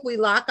of look. We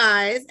lock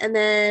eyes, and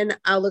then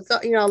I'll look.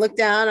 I'll look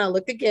down. I'll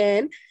look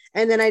again,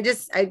 and then I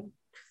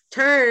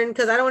turn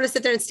because I don't want to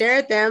sit there and stare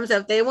at them. So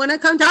if they want to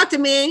come talk to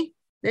me,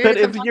 they're But gonna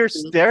come if talk you're to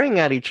me. staring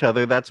at each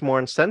other, that's more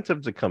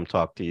incentive to come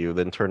talk to you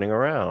than turning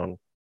around.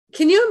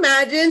 Can you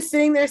imagine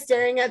sitting there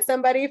staring at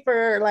somebody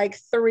for like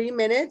 3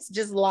 minutes,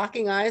 just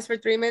locking eyes for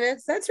 3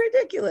 minutes? That's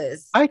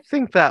ridiculous. I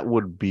think that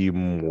would be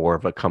more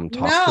of a come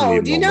talk to me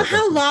No, do you know moment.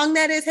 how long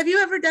that is? Have you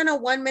ever done a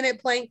 1 minute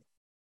plank?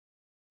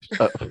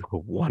 Uh,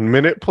 1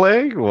 minute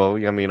play? Well,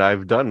 I mean,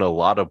 I've done a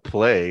lot of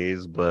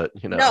plays, but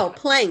No,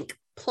 plank.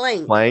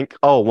 plank.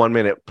 Oh, 1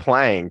 minute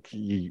plank.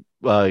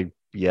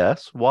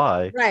 Yes.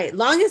 Why? Right.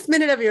 Longest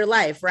minute of your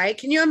life, right?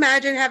 Can you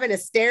imagine having to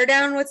stare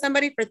down with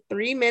somebody for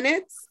 3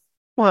 minutes?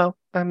 Well,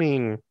 I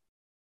mean,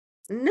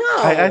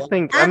 I No,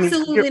 think, I mean,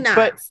 absolutely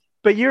not.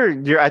 but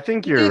you're, I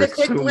think You do you're the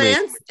quick assuming,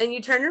 glance and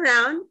you turn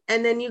around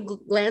and then you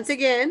glance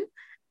again.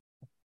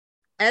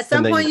 At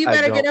and some then point, you I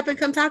better get don't. up and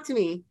come talk to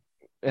me.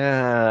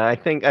 I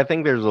think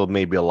there's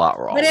maybe a lot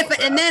But wrong if, with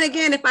and that. then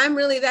again, if I'm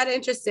really that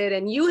interested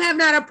and you have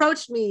not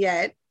approached me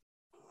yet,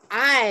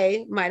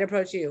 I might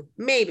approach you.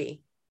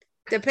 Maybe,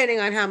 depending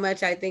on how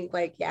much I think,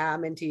 like, yeah,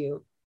 I'm into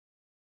you.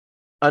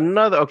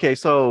 Another, okay,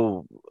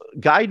 so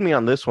guide me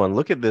on this one.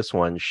 Look at this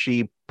one.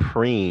 She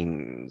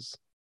preens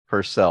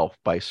herself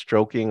by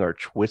stroking or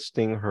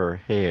twisting her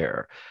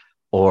hair,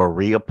 or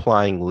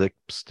reapplying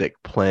lipstick,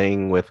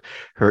 playing with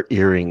her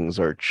earrings,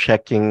 or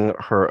checking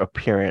her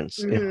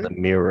appearance in the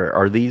Mm-hmm. mirror.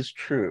 Are these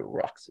true,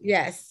 Roxy?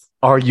 Yes,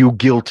 Are you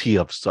guilty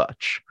of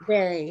such?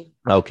 very.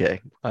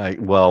 Okay.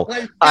 Well,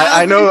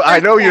 I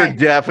know you're 1000%.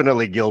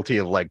 definitely guilty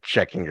of like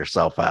checking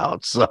yourself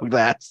out. So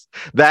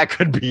that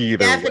could be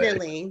either way.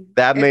 Definitely.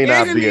 That If may there's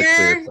not a be a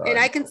clear mirror and sign.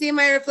 I can see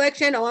my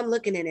reflection, oh, I'm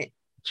looking in it.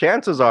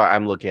 Chances are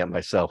I'm looking at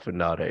myself and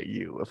not at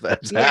you if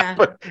that's Yeah.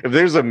 happened. If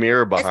there's a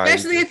mirror behind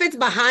Especially you. if it's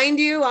behind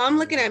you, I'm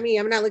looking at me.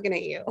 I'm not looking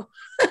at you.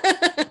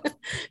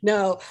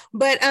 No,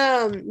 but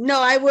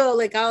no, I will,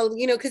 like, I'll,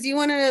 because you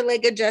want to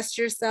like adjust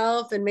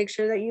yourself and make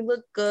sure that you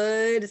look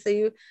good. So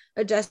you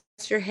adjust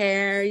your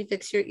hair, you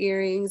fix your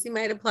earrings, you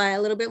might apply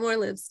a little bit more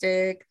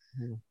lipstick.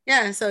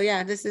 Yeah, so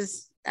yeah, this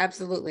is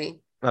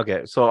absolutely.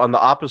 Okay, so on the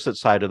opposite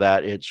side of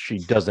that, it's she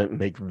doesn't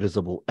make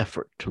visible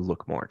effort to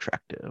look more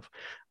attractive.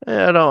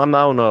 I don't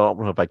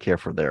know if I care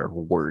for their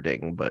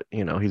wording, but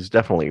he's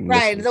definitely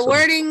Right, missing the some.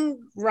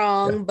 wording Yeah.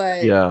 wrong,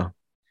 but Yeah.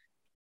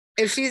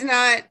 if she's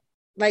not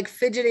like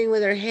fidgeting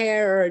with her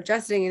hair or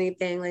adjusting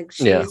anything, like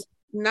Yeah. she's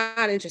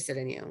not interested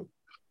in you.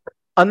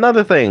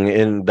 Another thing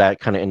in that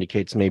kind of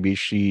indicates maybe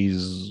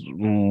she's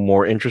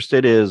more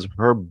interested is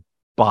her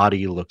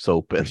body looks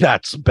open.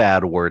 That's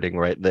bad wording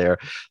right there.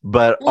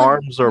 But Well,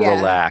 arms are yeah,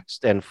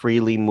 relaxed and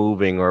freely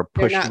moving, or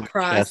they're not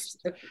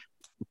crossed.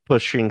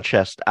 pushing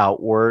chest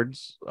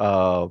outwards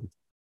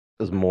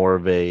is more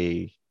of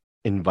a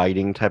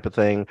inviting type of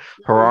thing.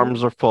 Her Mhm.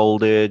 arms are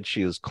folded,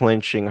 she is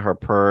clenching her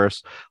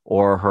purse,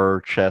 or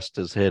her chest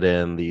is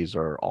hidden. These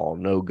are all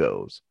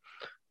no-goes.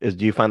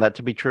 Do you find that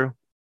to be true?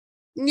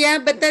 Yeah,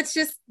 but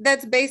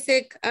that's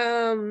basic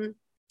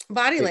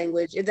body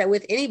language. Is that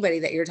with anybody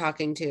that you're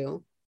talking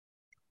to?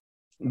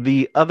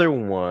 The other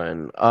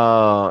one,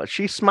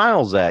 she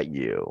smiles at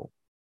you.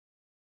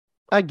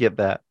 I get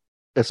that.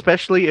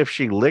 Especially if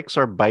she licks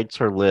or bites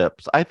her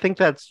lips. I think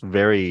that's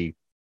very,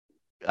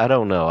 I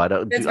don't know.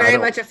 That's I very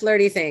don't, much a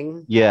flirty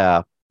thing.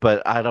 yeah,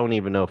 but I don't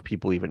even know if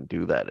people even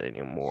do that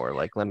anymore.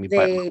 Like, let me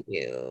bite my, They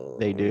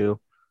they do. do.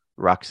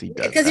 Roxy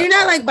does Because that you're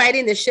not all. like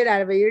biting the shit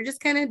out of it. You're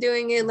just kind of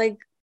doing it like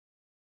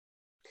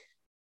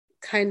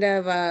kind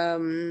of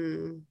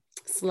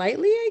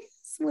slightly, I guess.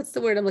 What's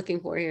the word I'm looking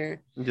for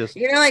here? Just,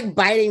 You're not like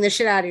biting the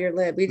shit out of your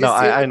lip. You no,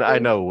 just you're I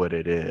like, know what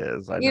it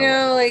is. I know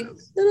what like it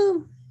is.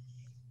 little,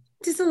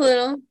 just a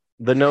little.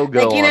 The no Like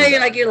go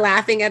on you're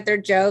laughing at their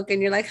joke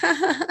and you're like, ha,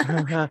 ha, ha,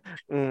 ha. that.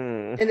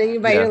 Mm, And then you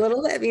bite yeah. your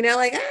little lip,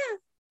 like, ah.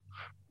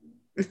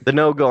 The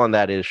no go on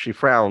that is she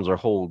frowns or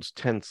holds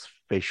tense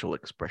facial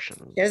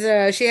expressions.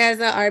 She has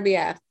a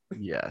RBF.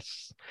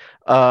 Yes.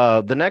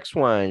 The next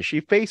one,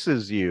 she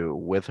faces you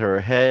with her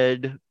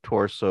head,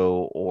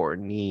 torso, or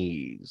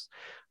knees,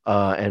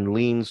 and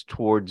leans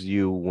towards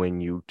you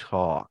when you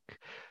talk.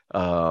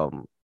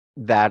 Um,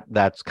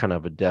 that's kind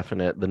of a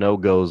definite. The no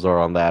goes are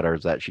on that, or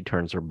is that she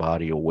turns her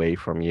body away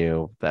from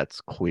you.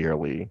 That's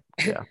clearly,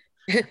 yeah.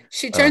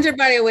 She Uh, turns her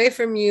body away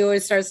from you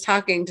and starts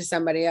talking to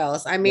somebody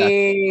else. I that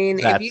mean,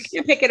 if you that's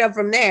can pick it up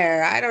from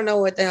there, I don't know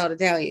what the hell to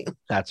tell you.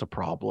 that's a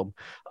problem.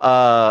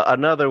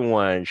 Another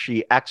one,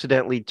 she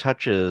accidentally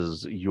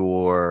touches you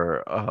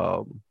or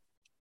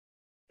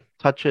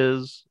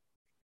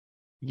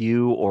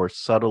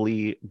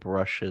subtly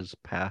brushes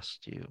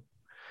past you.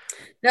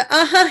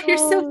 You're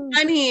so Oh,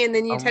 funny. And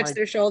then you oh touch my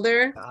their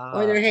shoulder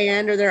or their God.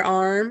 hand or their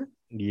arm.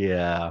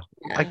 Yeah,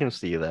 I Yeah. can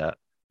see that.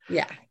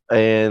 Yeah.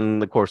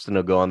 And of course, the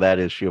no go on that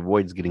is she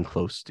avoids getting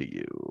close to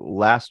you.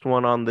 Last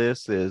one on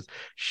this is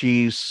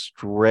she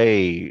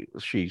sways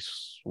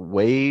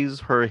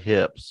her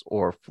hips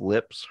or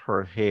flips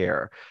her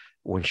hair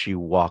when she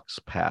walks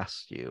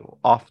past you,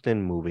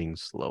 often moving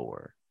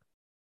slower.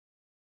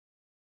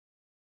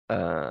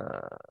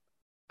 Uh,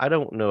 I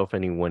don't know if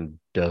anyone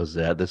does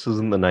that. This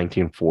isn't the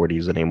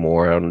 1940s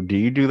anymore. Do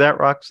you do that,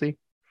 Roxy?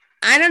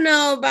 I don't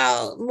know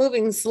about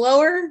moving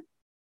slower,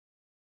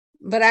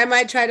 but I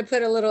might try to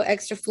put a little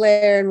extra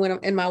flair in when I'm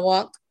in my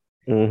walk.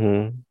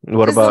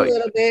 What Just a about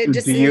little bit,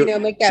 just do to, you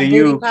make do that booty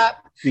you pop.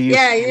 do you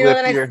Yeah, flip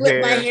when I your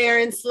flip my hair? hair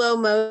in slow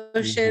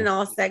motion, Mhm.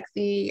 all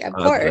sexy. Of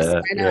I course, bet,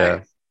 why yeah.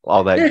 not?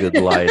 All that good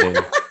lighting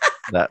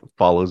that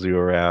follows you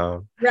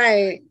around.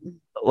 Right.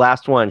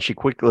 Last one, she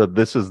quickly,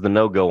 this is the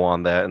no-go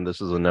on that, and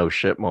this is a no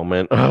shit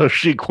moment.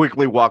 She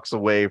quickly walks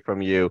away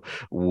from you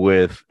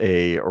with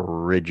a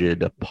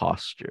rigid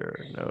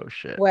posture. No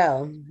shit.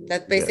 Well,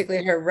 that's Yeah.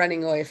 basically her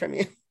running away from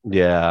you.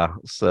 Yeah.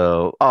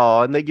 So,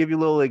 oh, and they give you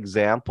little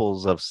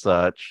examples of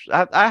such.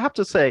 I have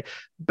to say,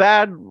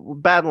 bad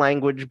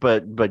language,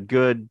 but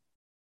good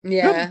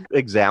Yeah.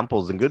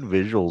 examples and good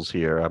visuals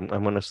here. I'm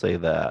gonna say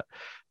that.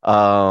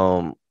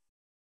 Um,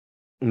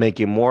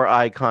 Making more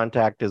eye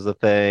contact is a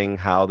thing.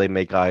 How they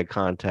make eye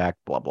contact,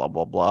 blah blah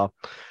blah blah.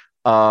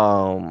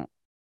 Um,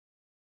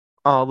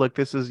 oh look,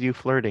 this is you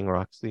flirting,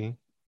 Roxy.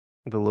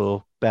 The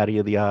little batty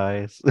of the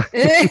eyes.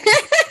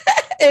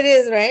 It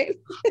is, right?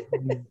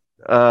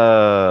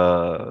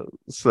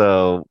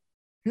 So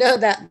No,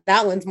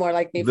 that one's more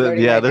like me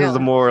flirting yeah, right this is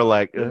now. more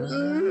like what's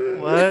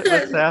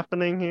Mm.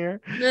 happening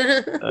here?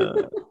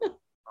 Uh,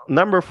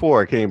 Number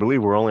four. Can you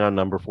believe we're only on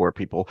number four,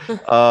 people?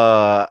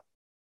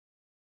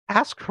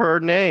 Ask her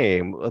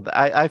name.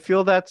 I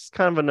feel that's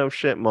kind of a no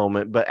shit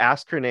moment, but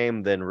ask her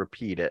name, then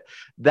repeat it.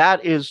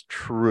 That is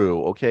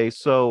true. Okay.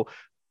 So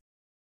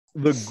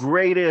the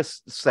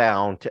greatest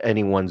sound to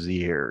anyone's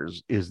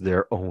ears is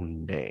their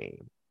own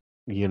name.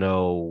 You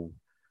know,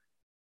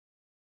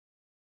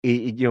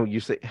 you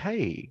say,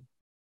 "Hey,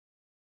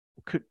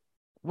 could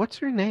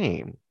what's your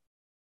name?"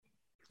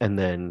 And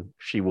then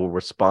she will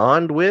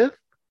respond with,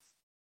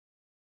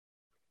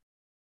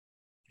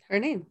 Her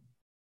name.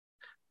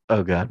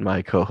 "Oh God,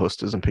 my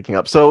co-host isn't picking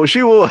up." So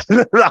she will.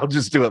 I'll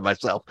just do it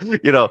myself.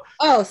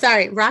 Oh,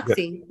 sorry,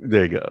 Roxy.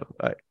 There you go.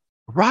 All right.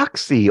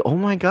 Roxy. Oh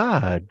my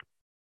God.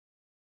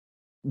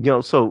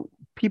 So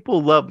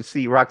people love to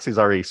see Roxy's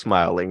already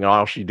smiling.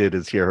 All she did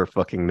is hear her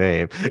fucking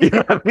name. You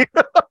know what I mean?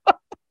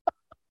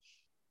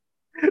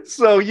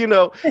 So,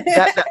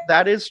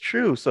 that is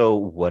true. So,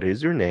 what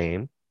is your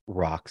name?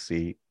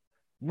 Roxy.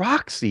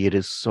 Roxy, it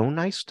is so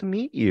nice to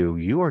meet you.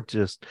 You are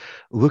just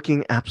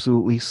looking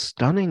absolutely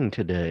stunning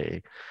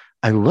today.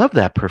 I love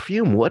that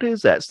perfume. What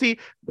is that? See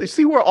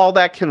where all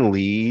that can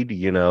lead.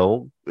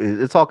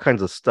 It's all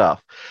kinds of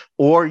stuff.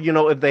 Or,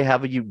 if they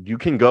have you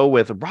can go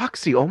with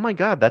Roxy. Oh my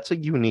God, that's a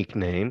unique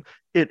name.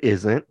 It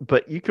isn't,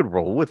 but you could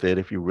roll with it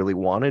if you really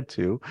wanted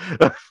to.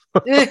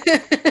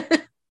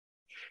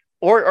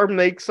 Or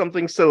make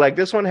something so like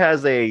this one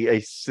has a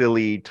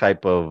silly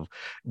type of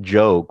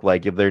joke,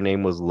 like if their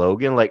name was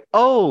Logan, like,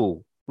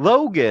 oh,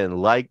 Logan,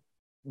 like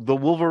the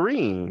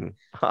Wolverine.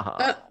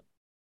 I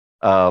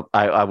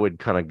would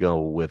kind of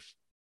go with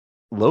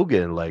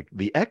Logan, like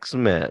the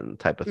X-Men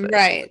type of thing,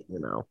 Right.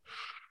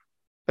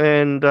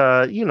 and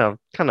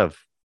kind of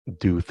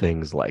do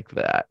things like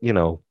that.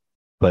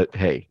 But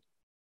hey,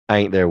 I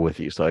ain't there with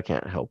you, so I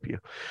can't help you.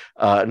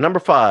 Number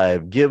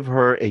 5, give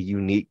her a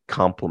unique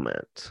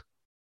compliment.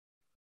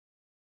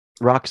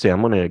 Roxy, I'm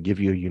going to give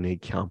you a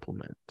unique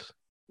compliment.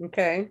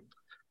 Okay.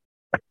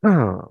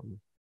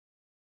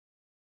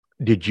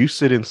 Did you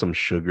sit in some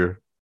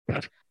sugar?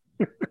 Did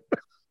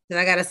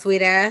I got a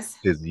sweet ass?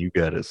 Because you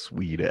got a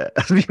sweet ass.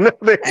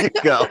 There you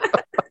go.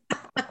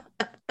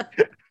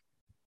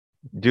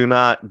 Do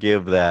not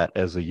give that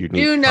as a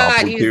unique Do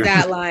not use compliment.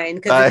 that line,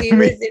 because if he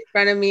was in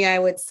front of me, I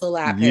would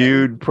slap him.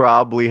 You'd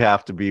probably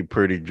have to be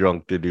pretty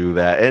drunk to do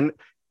that. And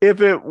if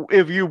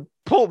you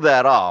pulled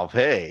that off,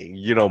 hey,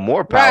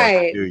 more power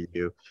to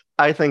you.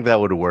 I think that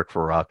would work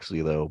for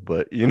Roxy though,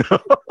 but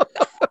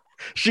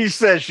she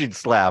says she'd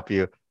slap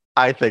you.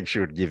 I think she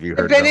would give you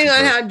her depending number.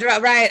 on how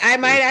drunk. Right, I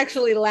might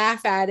actually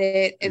laugh at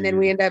it, and then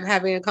we end up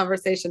having a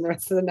conversation the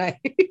rest of the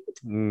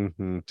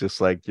night. Just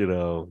like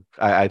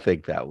I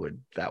think that would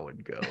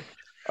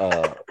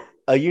go.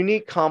 A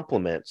unique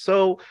compliment.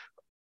 So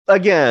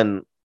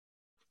again,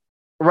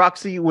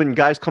 Roxy, when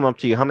guys come up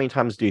to you, how many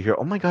times do you hear,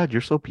 "Oh my God,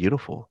 you're so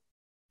beautiful,"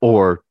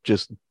 or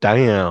just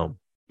 "Damn"?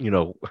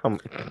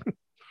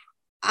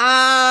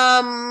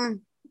 A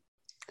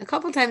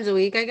couple times a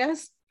week, I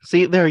guess.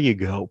 See, there you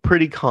go.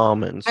 Pretty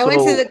common. I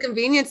went to the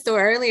convenience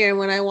store earlier, and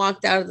when I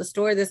walked out of the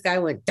store, this guy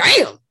went,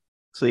 "Damn."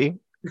 See,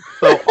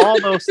 so all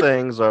those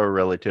things are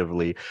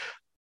relatively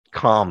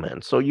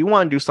common. So you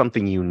want to do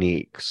something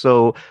unique.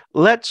 So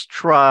let's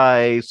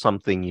try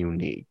something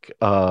unique.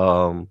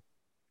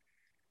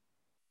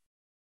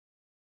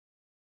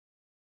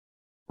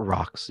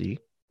 Roxy.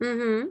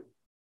 Mm-hmm.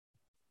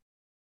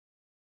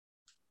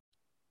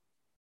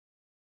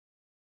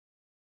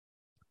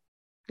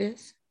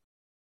 Yes.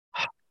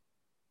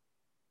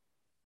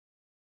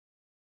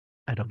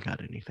 I don't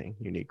got anything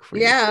unique for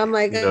you. Yeah, I'm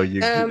like,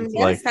 it's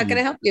yes, how can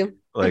I help you?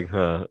 Like,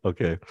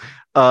 okay.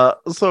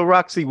 So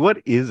Roxy,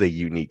 what is a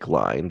unique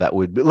line that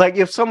would be like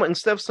if someone,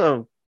 instead of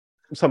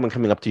someone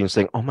coming up to you and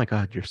saying, "Oh my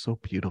God, you're so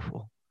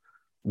beautiful,"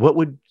 what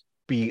would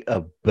be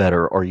a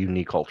better or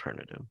unique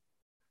alternative?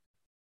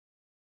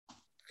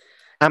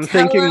 I'm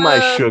Tell thinking my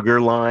them sugar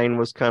line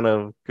was kind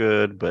of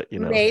good, but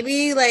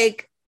maybe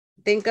like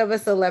think of a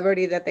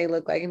celebrity that they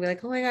look like and be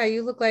like, oh my God,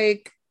 you look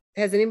like,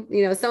 has any,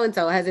 so and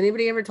so. Has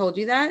anybody ever told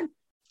you that?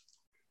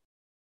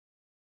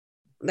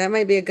 That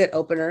might be a good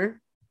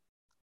opener.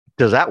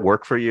 does that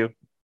work for you?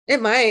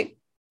 It might.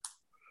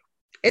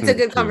 It's a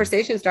good Okay.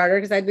 conversation starter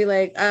because I'd be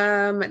like,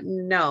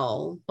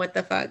 no, what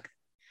the fuck?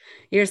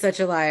 You're such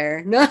a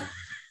liar. No,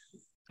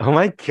 Oh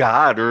my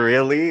God,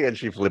 really? And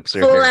she flips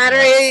her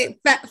hair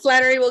back.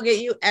 flattery will get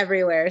you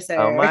everywhere, Oh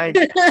sir. my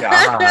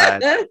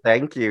God.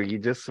 Thank you. You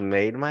just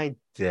made my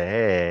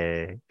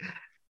day.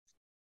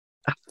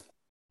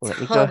 Let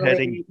me go ahead and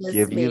Totally just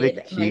give you the made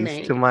my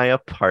keys to night. my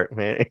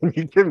apartment and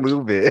you can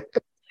move it.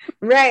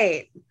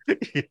 Right.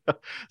 Yeah.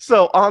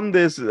 So on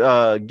this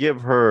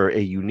give her a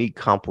unique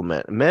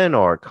compliment. Men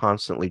are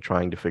constantly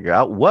trying to figure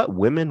out what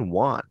women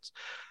want,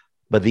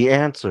 but the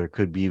answer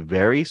could be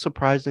very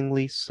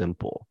surprisingly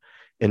simple.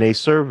 In a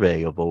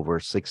survey of over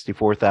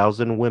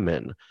 64,000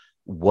 women,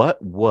 what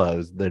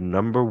was the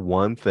number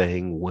one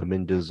thing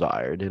women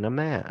desired in a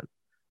man?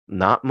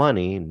 Not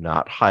money,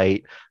 not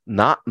height,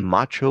 not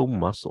macho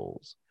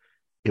muscles.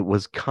 It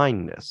was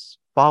kindness,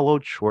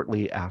 followed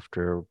shortly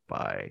after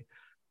by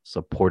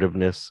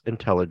supportiveness,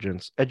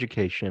 intelligence,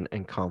 education,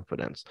 and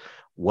confidence.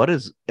 What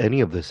does any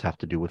of this have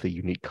to do with a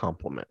unique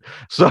compliment?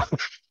 So,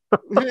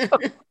 all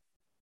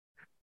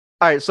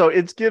right, so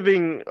it's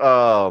giving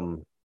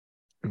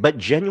but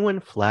genuine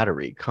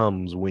flattery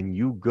comes when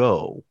you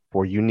go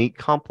for unique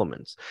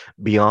compliments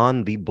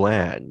beyond the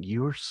bland,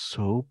 you're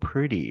so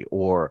pretty,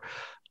 or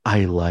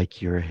I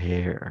like your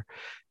hair.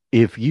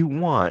 If you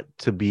want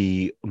to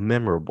be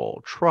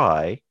memorable,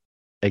 try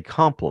a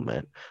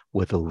compliment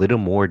with a little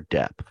more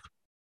depth.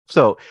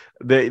 So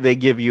they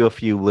give you a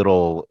few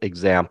little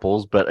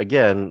examples, but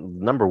again,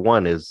 number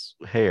one is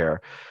hair.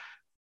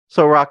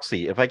 So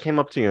Roxy, if I came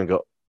up to you and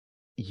go,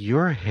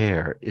 your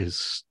hair is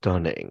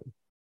stunning.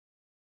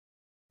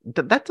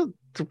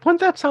 Wouldn't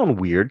that sound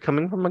weird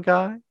coming from a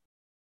guy?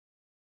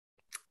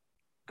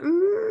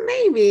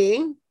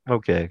 Maybe.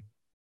 Okay.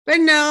 But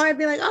no, I'd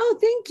be like, oh,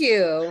 thank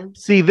you.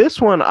 See, this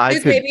one I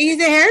Because could maybe he's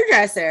a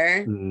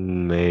hairdresser.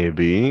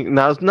 maybe.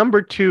 Now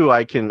number two,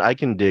 I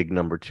can dig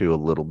number two a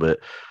little bit.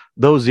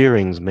 Those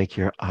earrings make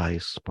your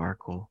eyes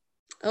sparkle.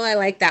 Oh, I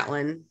like that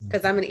one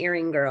because I'm an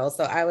earring girl.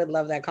 So I would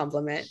love that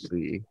compliment.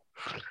 See.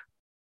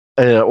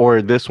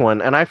 Or this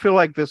one, and I feel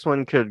like this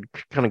one could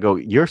kind of go,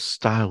 your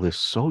style is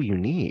so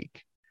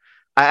unique.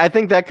 I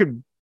think that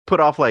could put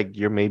off like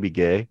you're maybe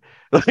gay.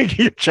 Like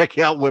you're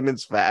checking out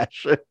women's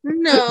fashion.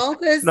 No,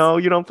 because No,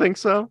 you don't think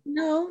so?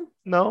 no,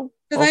 No?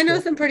 because I Okay.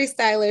 know some pretty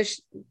stylish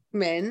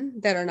men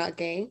that are not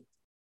gay.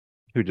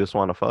 Who just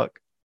want to fuck?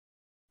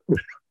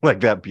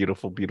 Like that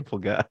beautiful, beautiful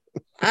guy.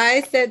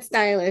 I said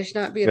stylish,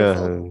 not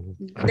beautiful.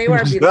 Uh, They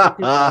were beautiful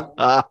too,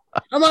 though.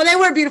 Although they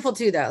were beautiful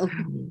too, though.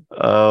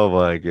 oh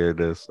my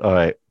goodness. All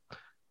right.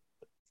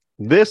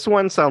 This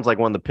one sounds like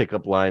one of the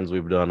pickup lines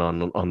we've done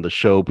on the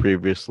show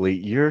previously.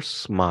 Your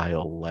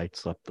smile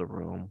lights up the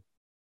room.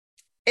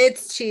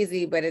 It's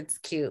cheesy, but it's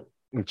cute.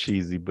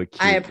 Cheesy but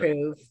I cute.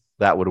 approve.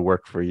 That would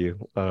work for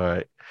you. All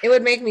right. It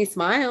would make me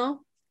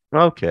smile.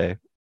 Okay.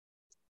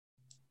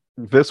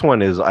 This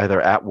one is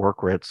either at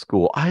work or at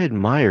school. I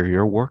admire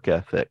your work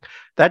ethic.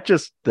 That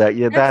just that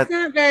yeah That's that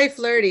not very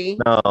flirty.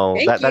 no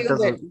Thank you, but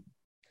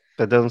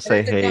that doesn't that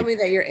say doesn't tell hey. me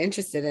that you're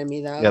interested in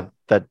me, Yeah, though.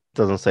 that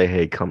doesn't say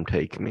hey, come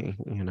take me.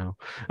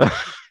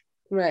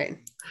 Right.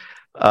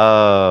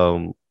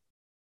 um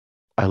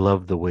I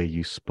love the way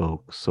you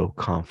spoke so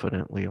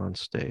confidently on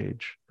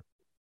stage.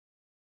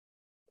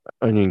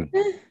 I mean,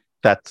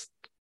 that's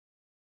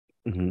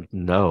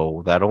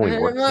no, that only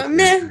works if you're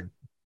Meh.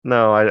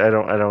 no, I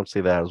don't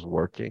see that as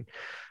working.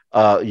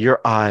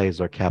 Your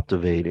eyes are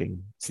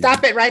captivating.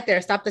 Stop it right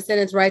there. Stop the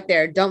sentence right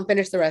there. Don't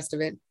finish the rest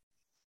of it.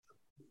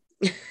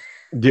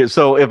 Yeah,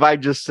 so if I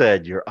just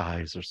said your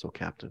eyes are so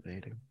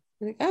captivating,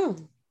 Like, oh,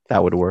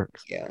 that would work.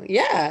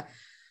 yeah.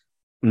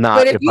 But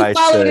Not if if you I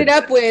followed it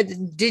said up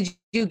with, did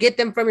you get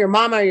them from your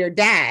mom or your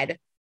dad?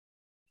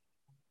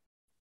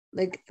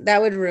 Like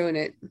that would ruin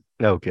it.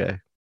 okay.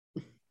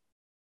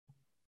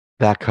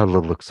 That color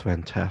looks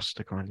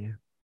fantastic on you.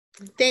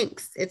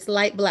 Thanks. It's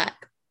light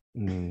black.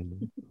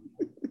 Mm.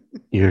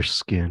 Your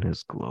skin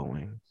is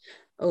glowing.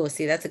 Oh,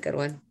 see, that's a good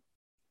one.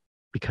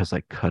 Because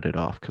I cut it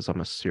off because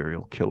I'm a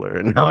serial killer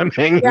and now I'm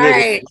hanging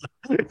Right.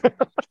 it.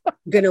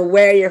 Gonna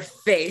wear your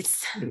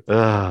face.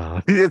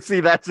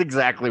 See, that's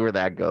exactly where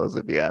that goes,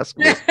 if you ask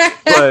me.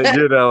 But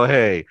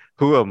hey,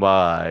 who am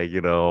I?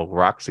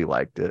 Roxy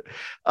liked it.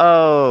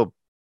 Oh,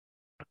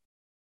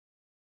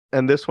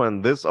 and this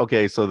one,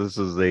 okay, so this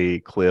is a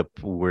clip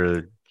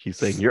where he's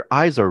saying, your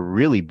eyes are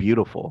really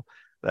beautiful.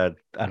 That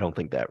I don't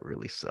think that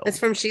really sells. It's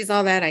from She's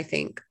All That, I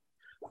think.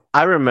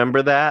 I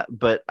remember that,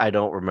 but I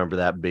don't remember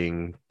that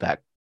being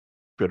that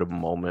good of a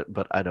moment,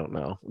 but I don't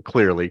know.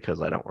 Clearly,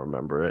 because I don't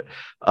remember it.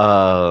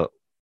 A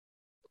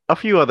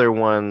few other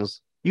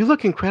ones. You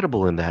look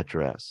incredible in that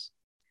dress.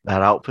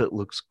 That outfit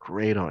looks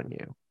great on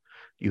you.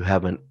 You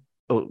haven't.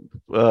 I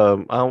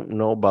don't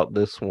know about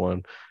this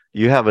one.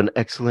 You have an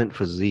excellent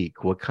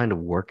physique. What kind of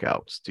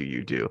workouts do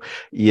you do?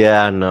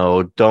 Yeah,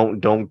 no,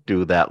 don't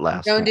do that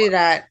last Don't one. do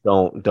that.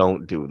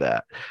 Don't do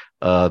that.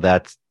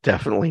 That's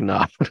definitely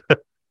not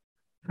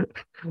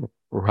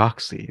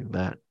Roxy,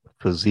 that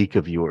physique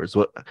of yours.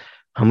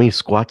 How many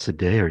squats a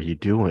day are you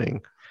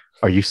doing?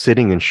 Are you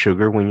sitting in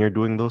sugar when you're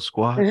doing those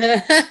squats?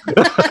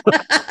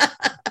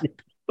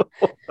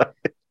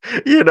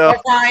 You know,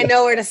 That's how I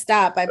know where to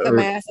stop. I put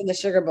my ass in the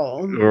sugar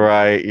bowl.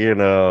 right,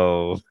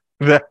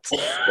 that's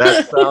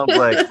that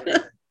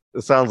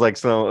sounds like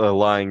some a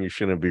line you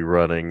shouldn't be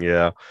running.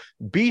 Yeah.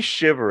 Be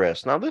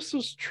chivalrous. Now this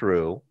is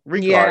true. Yeah,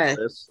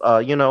 Regardless,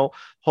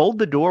 hold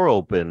the door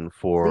open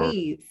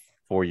please.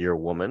 for your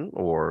woman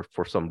or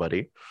for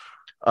somebody.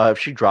 If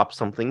she drops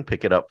something,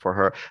 pick it up for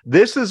her.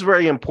 This is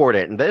very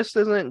important. And this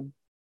isn't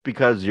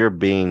because you're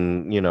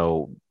being,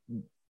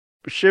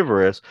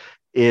 chivalrous.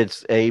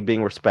 It's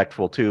being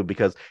respectful too,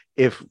 because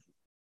if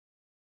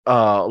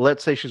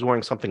let's say she's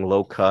wearing something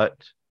low cut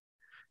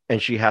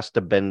and she has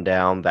to bend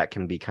down, that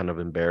can be kind of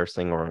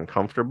embarrassing or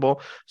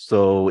uncomfortable.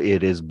 So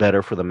it is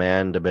better for the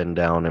man to bend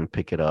down and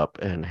pick it up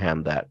and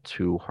hand that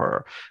to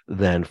her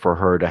than for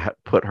her to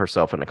put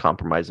herself in a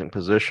compromising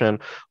position.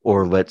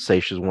 Or let's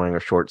say she's wearing a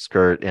short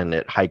skirt and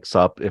it hikes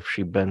up if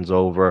she bends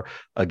over.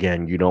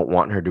 Again, you don't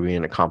want her to be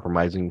in a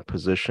compromising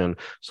position.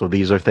 So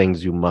these are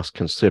things you must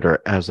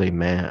consider as a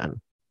man.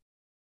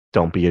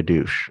 Don't be a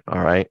douche.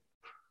 All right.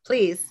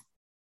 Please.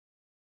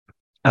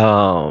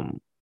 Um,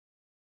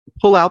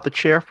 Pull out the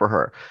chair for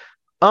her.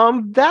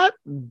 That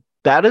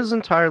is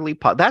entirely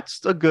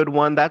that's a good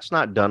one. That's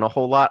not done a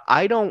whole lot.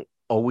 I don't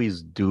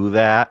always do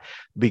that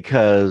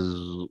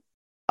because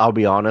I'll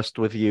be honest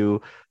with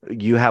you,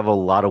 you have a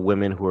lot of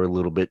women who are a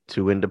little bit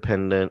too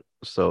independent,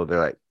 so they're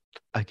like,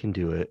 I can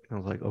do it. I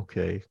was like,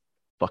 okay,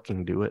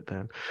 fucking do it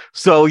then.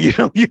 So you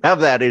have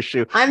that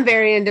issue. I'm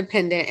very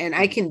independent and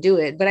I can do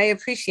it, but I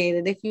appreciate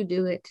it if you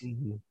do it.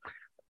 Mhm.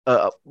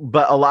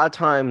 But a lot of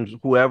times,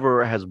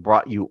 whoever has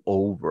brought you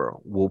over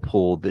will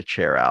pull the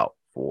chair out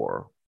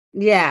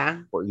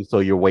Yeah. so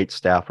your wait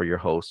staff or your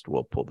host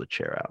will pull the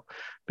chair out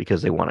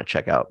because they want to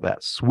check out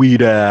that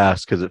sweet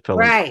ass because it fell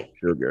into Right.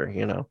 sugar.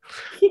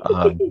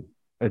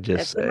 I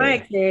just That's been my say.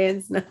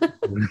 experience.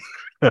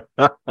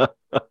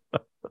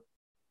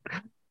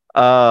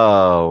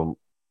 um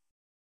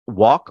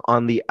Walk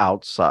on the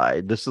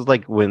outside. This is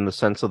like when the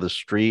sense of the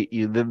street.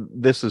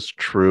 This is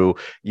true.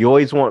 You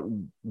always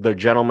want the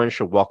gentleman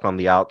should walk on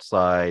the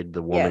outside.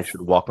 The woman Yes.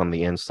 should walk on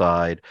the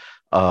inside.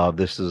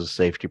 This is a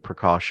safety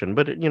precaution,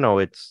 but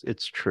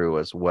it's true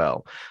as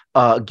well.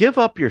 Give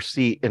up your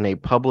seat in a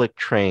public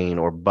train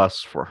or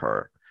bus for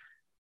her.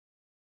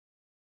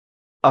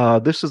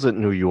 This isn't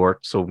New York,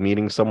 so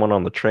meeting someone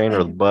on the train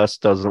or the bus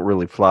doesn't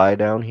really fly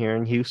down here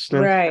in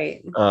Houston.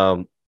 Right.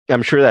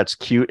 I'm sure that's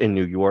cute in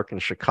New York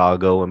and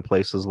Chicago and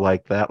places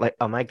like that. Like,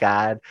 oh my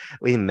God,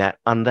 we met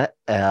on the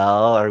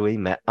L or we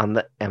met on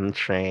the M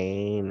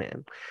train,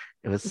 and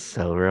it was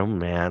so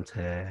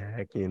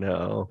romantic.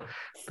 The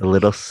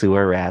little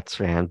sewer rats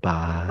ran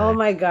Oh by.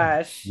 my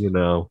gosh. You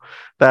know,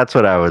 that's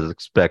what I would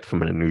expect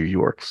from a New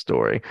York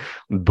story.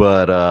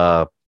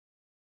 But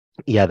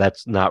yeah,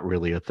 that's not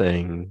really a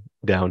thing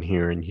down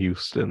here in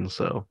Houston.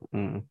 So,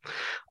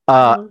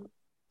 uh, Mhm.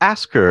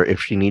 ask her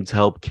if she needs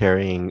help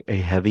carrying a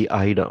heavy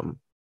item.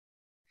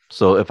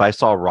 So if I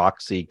saw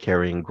Roxy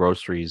carrying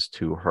groceries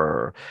to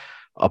her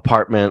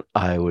apartment,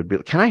 I would be,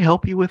 can I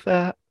help you with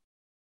that?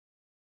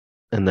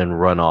 And then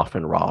run off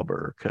and rob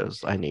her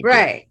because I need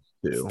groceries Right.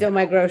 too. Still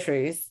my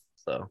groceries.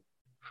 So,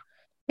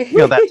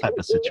 that type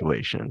of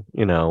situation.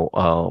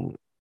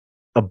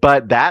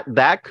 But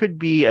that could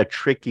be a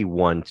tricky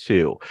one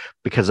too,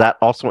 because that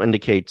also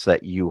indicates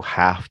that you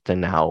have to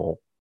now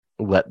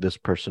let this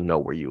person know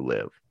where you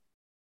live.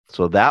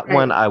 So that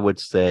one Right. I would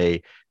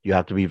say you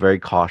have to be very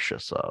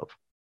cautious of.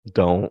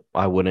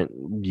 I wouldn't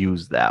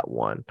use that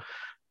one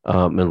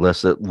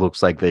unless it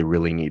looks like they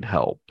really need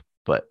help.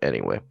 But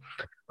anyway,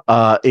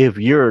 if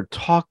you're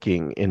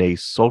talking in a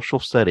social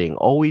setting,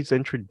 always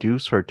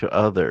introduce her to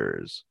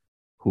others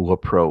who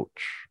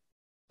approach.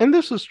 And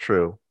this is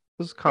true.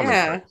 This is common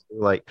Yeah. sense.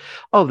 Like,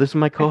 oh, this is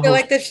my I feel co-host.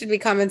 like this should be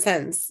common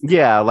sense.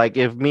 Yeah, like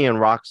if me and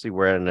Roxy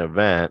were at an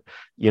event,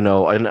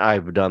 and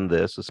I've done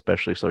this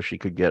especially so she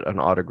could get an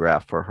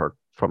autograph for her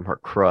from her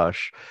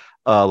crush.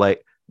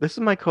 Like this is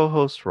my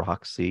co-host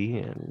Roxy,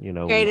 and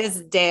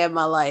Greatest day of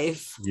my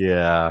life.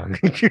 yeah.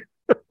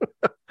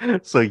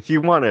 So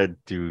you want to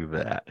do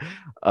that.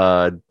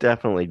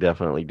 Definitely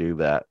do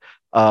that.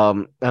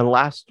 And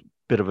last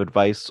bit of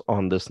advice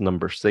on this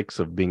number 6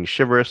 of being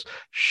chivalrous,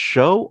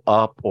 show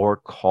up or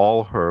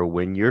call her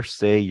when you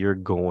say you're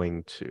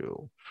going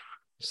to.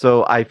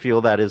 So I feel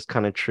that is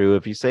kind of true.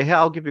 If you say, hey,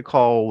 I'll give you a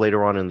call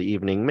later on in the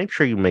evening, make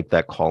sure you make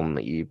that call in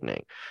the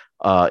evening.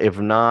 If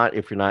not,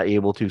 if you're not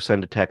able to,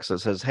 send a text that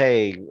says,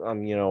 hey,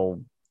 I'm, a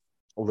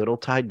little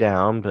tied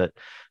down, but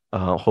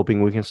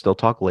hoping we can still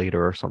talk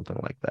later or something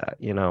like that.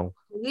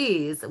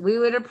 Please, we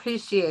would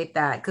appreciate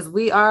that because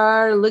we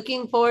are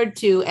looking forward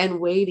to and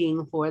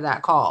waiting for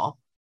that call.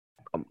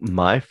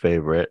 My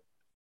favorite,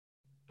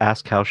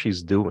 ask how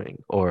she's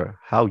doing or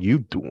how you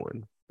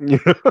doing.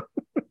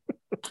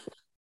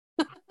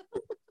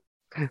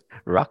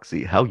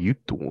 Roxy, how you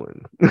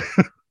doing?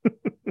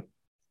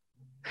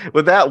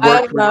 Would that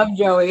I work for love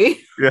Joey.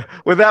 yeah?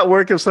 Would that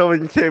work if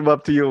someone came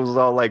up to you and was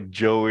all like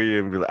Joey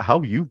and be like,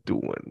 "How you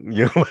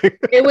doing?" Like,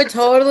 It would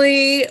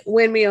totally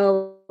win me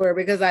over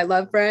because I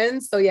love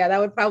Friends. So yeah, that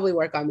would probably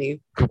work on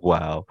me.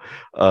 wow.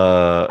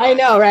 Uh, I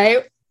know,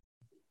 right?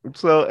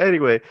 so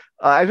anyway,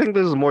 I think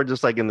this is more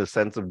just like in the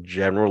sense of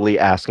generally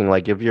asking,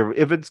 like if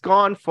it's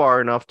gone far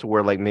enough to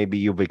where like maybe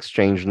you've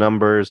exchanged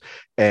numbers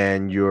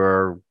and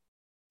you're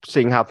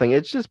seeing how things.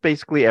 It's just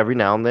basically every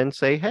now and then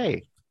say,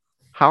 "Hey,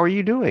 how are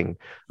you doing?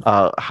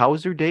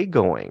 How's your day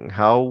going?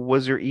 How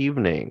was your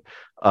evening?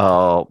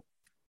 Uh,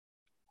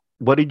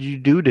 what did you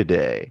do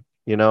today?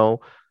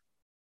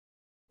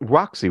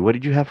 Roxy, what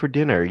did you have for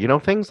dinner?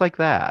 Things like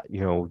that.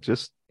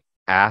 Just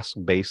ask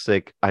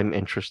basic, I'm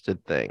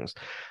interested things.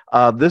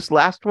 This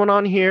last one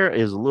on here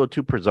is a little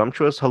too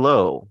presumptuous.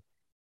 Hello.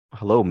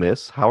 Hello,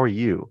 miss. How are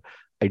you?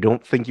 I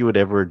don't think you would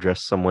ever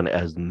address someone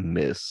as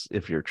miss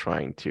if you're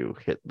trying to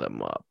hit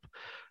them up.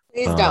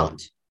 Please Um,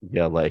 don't.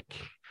 yeah, like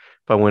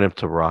if I went up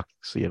to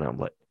Roxy and I'm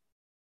like,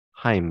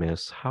 hi,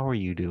 miss, how are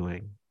you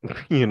doing?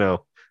 You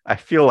know, I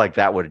feel like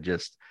that would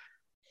just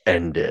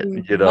end it,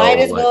 You might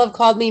as like, well have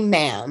called me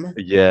ma'am.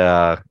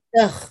 yeah.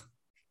 Ugh,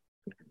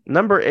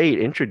 Number 8,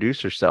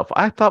 introduce yourself.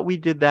 I thought we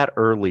did that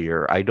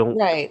earlier. I don't,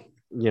 right.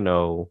 you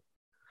know,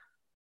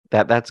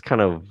 that's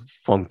kind of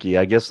funky.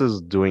 I guess this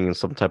is doing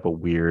some type of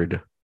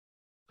weird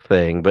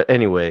thing. But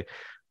anyway,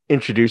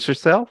 introduce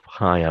yourself.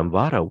 Hi, I'm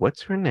Vada.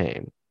 What's your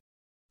name?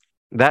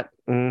 That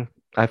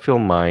I feel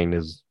mine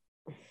is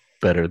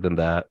better than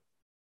that.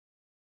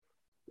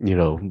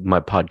 My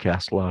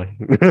podcast line.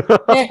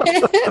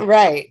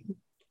 Right.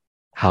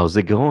 How's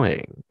it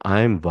going?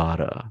 I'm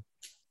Vada.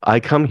 I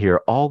come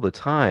here all the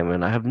time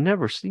and I have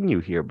never seen you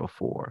here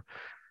before.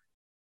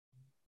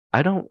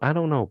 I don't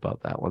know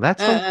about that one. That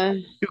sounds Uh-uh.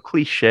 too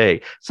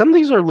cliche. Some of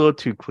these are a little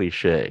too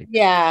cliche.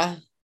 Yeah.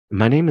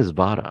 My name is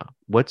Vada.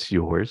 What's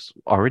yours?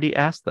 Already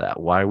asked that.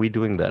 Why are we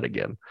doing that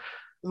again?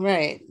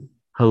 Right.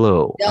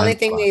 Hello, The only I'm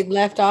thing Vada. they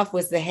left off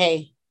was the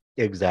hey.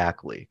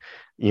 Exactly.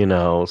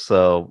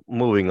 So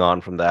moving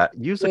on from that,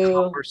 use a Boo.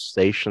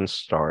 conversation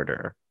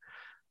starter.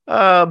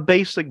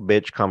 Basic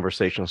bitch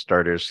conversation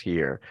starters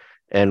here.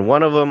 And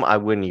one of them, I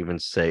wouldn't even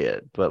say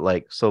it, but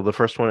like, so the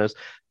first one is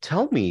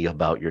tell me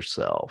about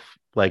yourself,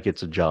 like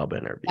it's a job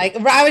interview. Like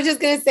I was just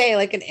gonna say,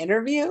 like an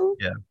interview.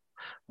 Yeah.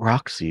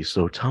 Roxy,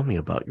 so tell me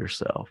about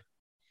yourself.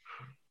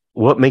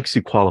 What makes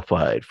you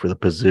qualified for the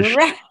position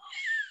Right.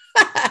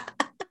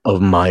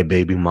 of my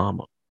baby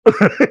mama?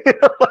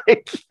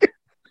 Like,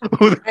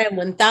 I am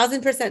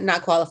 1000%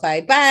 not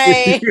qualified.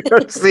 Bye.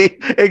 see,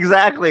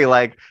 exactly.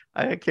 Like,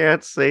 I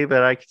can't say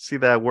that I can see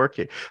that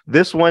working.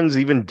 This one's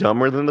even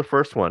dumber than the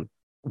first one.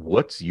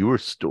 What's your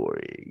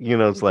story?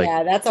 It's like,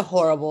 Yeah, that's a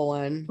horrible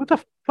one. what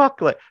the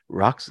fuck? Like,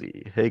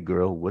 Roxy, hey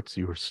girl, what's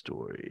your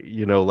story?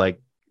 Like,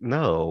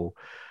 no,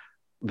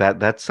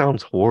 that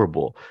sounds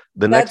horrible.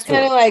 The That's next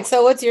kind one, of like,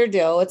 so what's your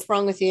deal? What's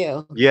wrong with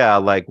you? yeah,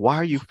 like, why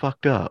are you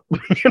fucked up?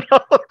 you know,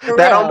 For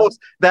that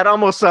real.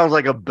 almost sounds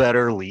like a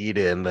better lead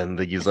in than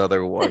these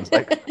other ones.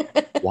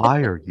 Like,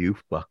 why are you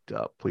fucked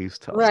up? Please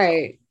tell me.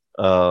 Right.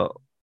 Uh,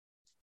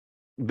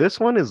 this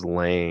one is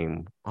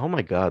lame. Oh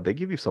my God, they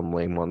give you some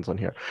lame ones on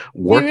here.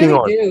 We Working really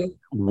on do.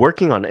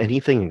 working on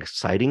anything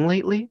exciting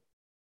lately?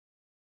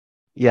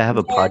 Yeah, I have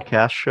a Yeah,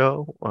 podcast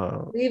show.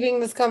 leaving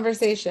this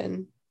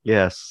conversation.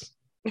 Yes.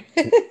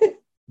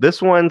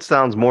 This one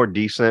sounds more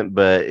decent,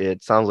 but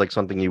it sounds like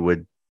something you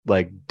would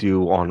like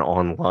do on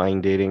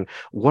online dating.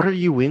 What are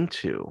you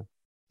into?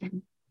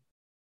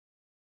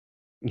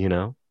 You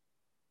know?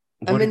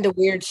 I'm What are into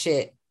weird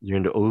shit. you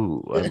into?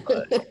 Oh,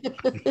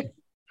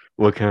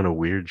 what kind of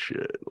weird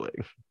shit?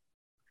 Like,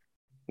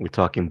 we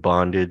talking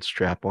bondage,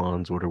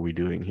 strap-ons? What are we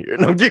doing here?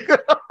 No,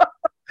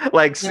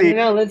 like, I don't see,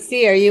 know. Let's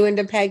see. Are you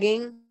into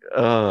pegging?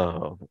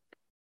 oh,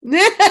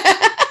 That's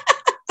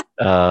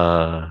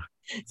uh,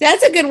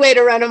 a good way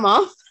to run them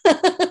off.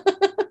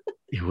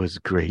 it was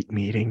great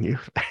meeting you.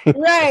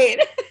 Right.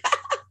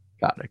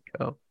 Gotta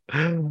go.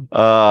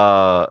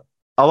 Uh,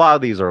 a lot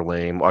of these are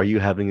lame. Are you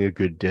having a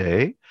good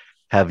day?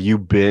 Have you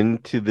been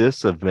to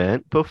this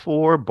event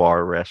before?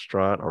 Bar,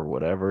 restaurant, or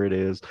whatever it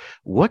is.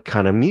 What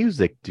kind of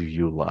music do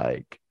you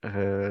like?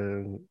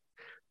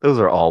 Those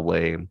are all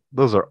lame.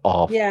 Those are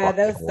all Yeah, fucking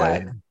those suck.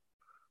 lame.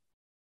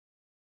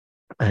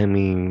 I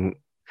mean,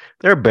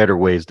 there are better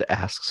ways to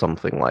ask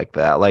something like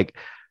that. Like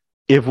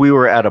if we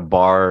were at a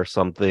bar or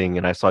something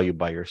and I saw you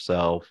by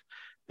yourself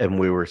and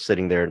we were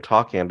sitting there and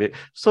talking, I'd be,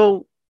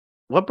 so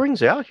what brings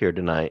you out here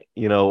tonight?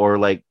 Or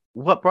like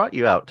what brought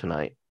you out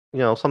tonight?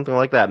 Something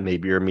like that.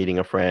 Maybe you're meeting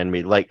a friend,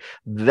 maybe like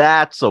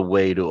that's a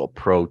way to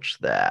approach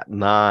that,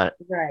 not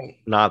Right.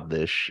 not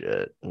this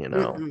shit.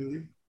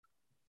 Mm-mm.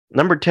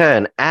 Number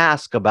 10,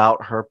 ask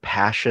about her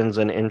passions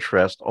and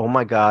interests. Oh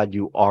my God,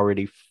 you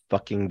already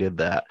fucking did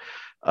that.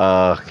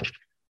 Uh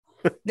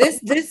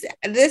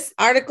This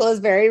article is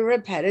very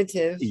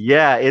repetitive.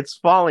 Yeah, it's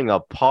falling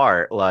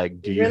apart. Like,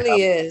 It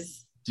really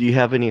is. do you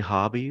have any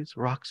hobbies?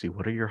 Roxy,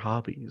 what are your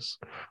hobbies?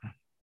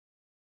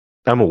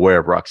 I'm aware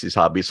of Roxy's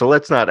hobbies, so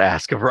let's not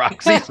ask of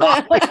Roxy's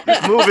hobbies.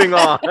 Moving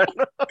on.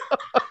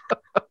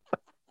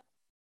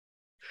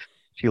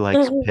 She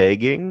likes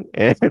pegging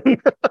and,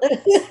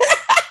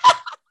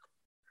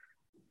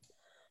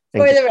 For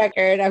the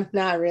record, I'm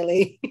not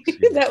really.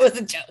 That was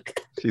a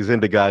joke. She's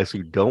into guys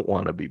who don't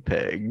want to be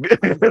pegged.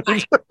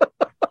 I'm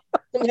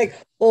like,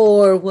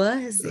 or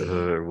was it?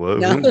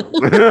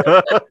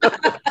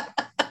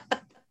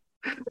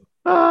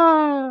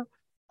 No.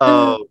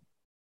 Oh,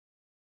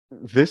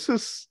 this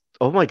is,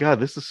 oh my God,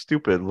 this is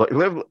stupid.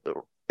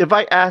 If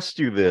I asked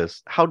you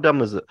this, how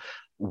dumb is it?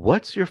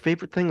 What's your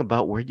favorite thing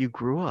about where you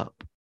grew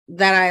up?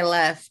 That I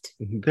left.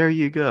 There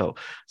you go.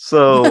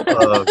 So,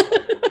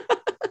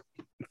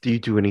 do you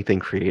do anything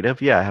creative?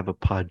 Yeah, I have a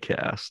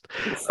podcast.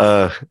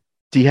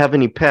 Do you have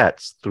any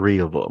pets? 3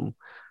 of them.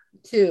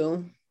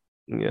 2.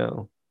 Yeah.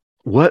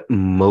 What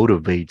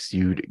motivates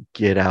you to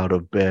get out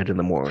of bed in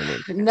the morning?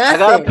 Nothing. I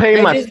gotta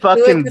pay my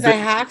fucking bills. I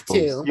have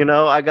to. You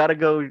know, I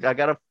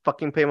gotta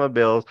fucking pay my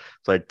bills.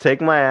 So I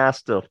take my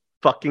ass to a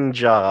fucking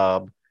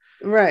job.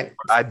 Right.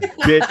 I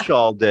bitch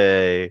all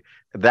day.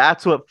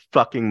 That's what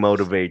fucking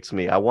motivates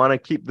me. I want to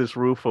keep this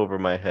roof over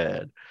my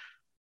head.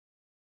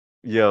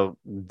 Yo,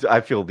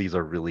 I feel these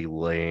are really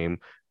lame.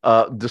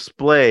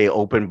 Display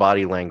open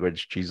body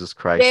language. Jesus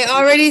Christ. They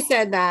already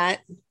said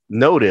that.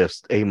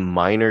 Noticed a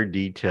minor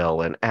detail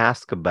and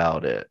ask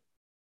about it.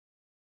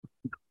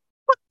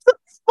 What the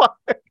fuck?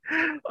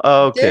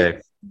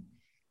 Okay.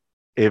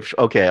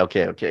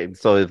 Okay.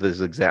 So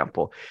this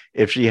example,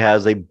 if she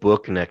has a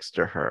book next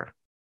to her,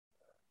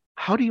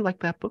 how do you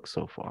like that book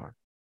so far?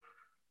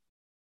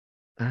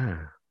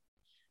 Yeah,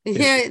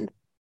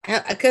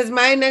 because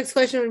my next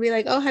question would be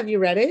like, "Oh, have you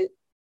read it?"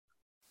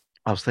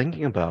 I was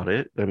thinking about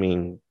it. I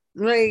mean,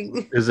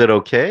 like, is it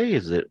okay?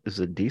 Is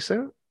it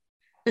decent?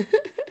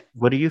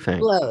 What do you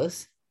think?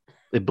 Blows.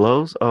 It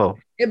blows? Oh.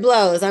 It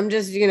blows. I'm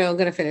just,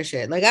 gonna finish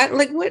it. Like,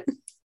 what?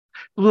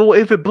 Well,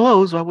 if it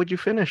blows, why would you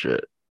finish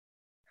it?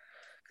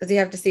 Because you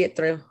have to see it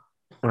through.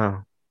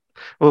 Oh.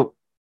 Well,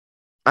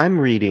 I'm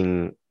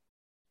reading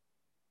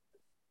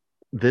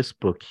this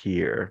book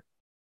here.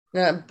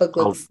 That book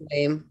looks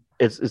lame.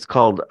 It's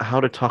called How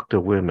to Talk to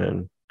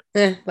Women.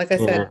 Like I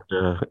said.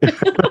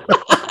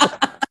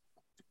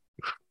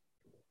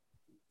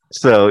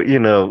 So,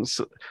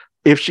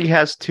 if she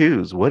has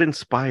tattoos, what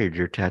inspired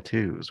your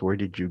tattoos? Where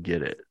did you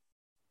get it?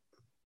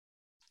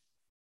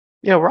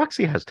 Yeah,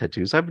 Roxy has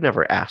tattoos. I've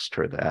never asked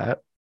her that.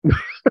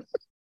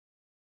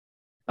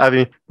 I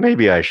mean,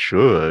 maybe I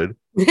should.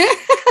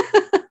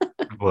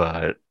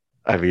 But,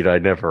 I mean, I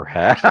never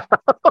have.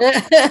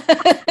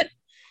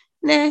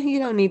 Nah, you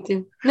don't need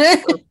to.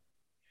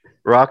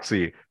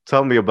 Roxy,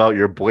 tell me about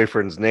your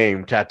boyfriend's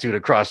name tattooed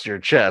across your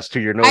chest.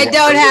 I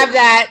don't have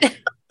that.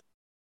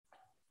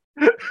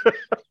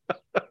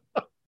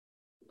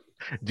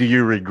 Do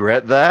you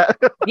regret that?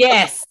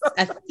 Yes,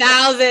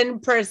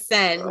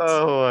 1,000%.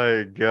 Oh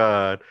my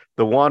God.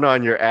 The one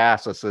on your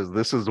ass that says,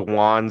 "This is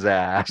Juan's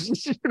ass."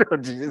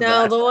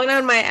 No, the one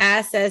on my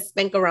ass says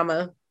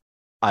Spankorama.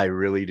 I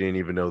really didn't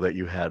even know that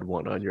you had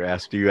one on your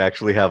ass. Do you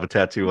actually have a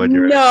tattoo on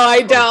your ass? No,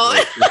 I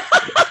don't.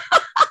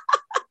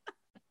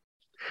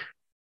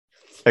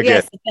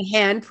 Again, yes, it's a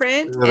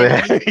handprint. And on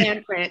the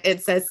handprint,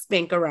 it says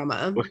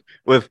Spankorama.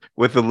 With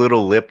a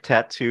little lip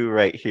tattoo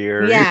right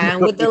here. Yeah,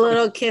 with the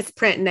little kiss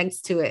print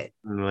next to it.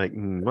 Like,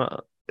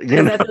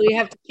 that's why you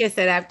have to kiss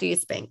it after you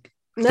spank.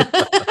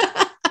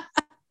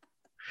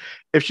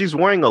 If she's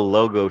wearing a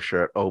logo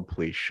shirt, oh,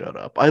 please shut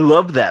up. I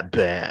love that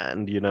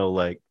band,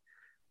 like.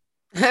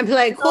 I'm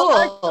like,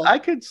 cool. I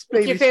could.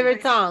 What's your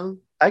favorite song?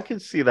 I could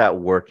see that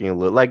working a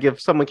little. Like if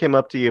someone came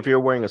up to you, if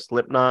you're wearing a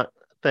Slipknot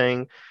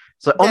thing,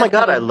 it's like, oh my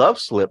God, I love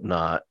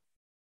Slipknot.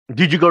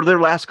 Did you go to their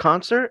last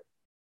concert?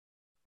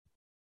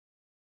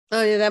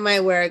 Oh yeah, that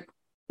might work.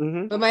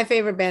 Mm-hmm. But my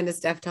favorite band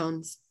is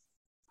Deftones.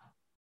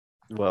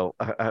 Well,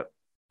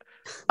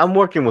 I'm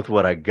working with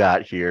what I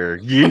got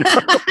here.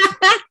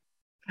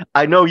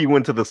 I know you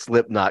went to the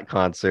Slipknot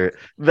concert.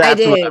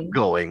 That's what I'm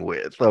going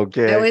with.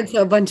 Okay. I went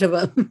to a bunch of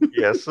them.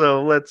 Yeah.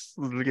 So let's,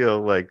 we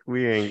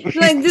ain't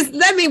like, just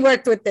let me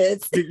work with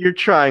this. You're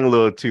trying a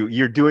little too.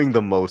 You're doing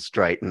the most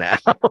right now.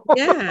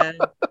 Yeah.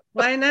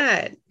 Why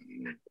not?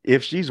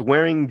 If she's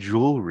wearing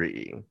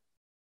jewelry,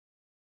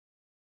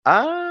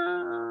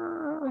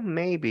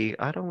 maybe.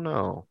 I don't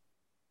know.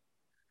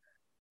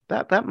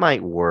 That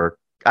might work.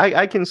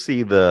 I can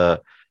see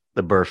the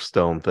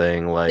birthstone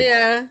thing. Like,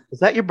 yeah. Is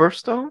that your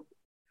birthstone?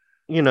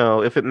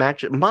 If it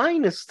matches,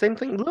 mine is the same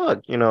thing.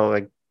 Look,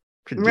 like,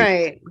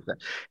 right.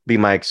 Be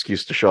my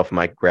excuse to show off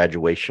my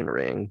graduation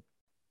ring.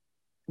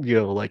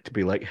 Like to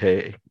be like,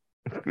 hey,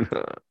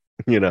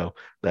 that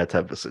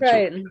type of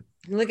situation. Right.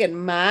 Look at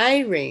my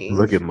ring.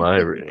 Look at my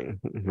ring.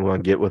 You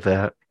want to get with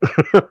that?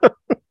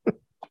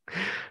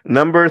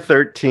 Number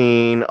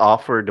 13,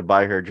 offered to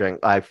buy her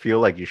drink. I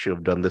feel like you should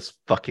have done this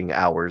fucking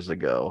hours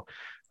ago.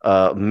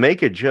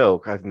 Make a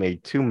joke. I've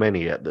made too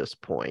many at this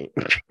point.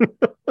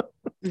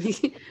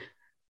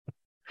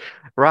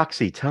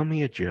 Roxy, tell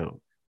me a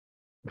joke.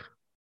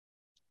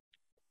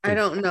 I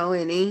don't know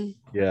any.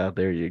 Yeah,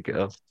 there you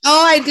go.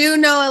 Oh, I do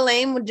know a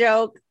lame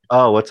joke.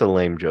 Oh, what's a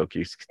lame joke?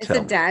 It's a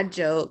Tell me. dad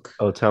joke.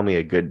 Oh, tell me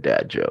a good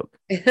dad joke.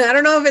 I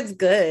don't know if it's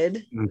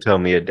good. Tell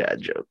me a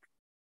dad joke.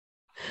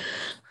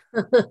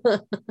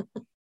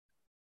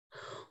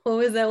 What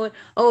was that one?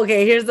 Oh,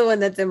 okay, here's the one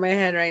that's in my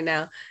head right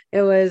now.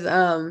 It was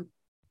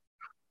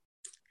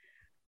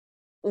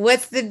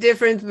what's the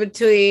difference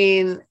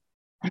between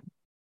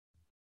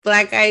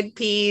black eyed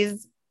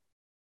peas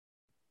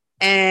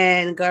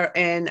and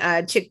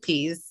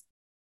chickpeas?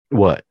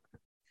 What?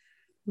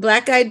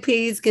 Black eyed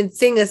peas can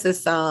sing us a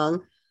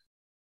song.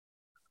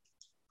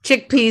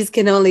 Chickpeas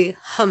can only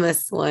hum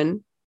us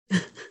one.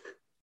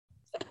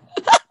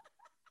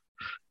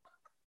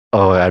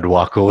 Oh, I'd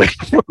walk away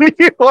from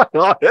you.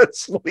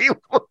 Honestly,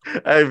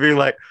 I'd be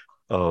like,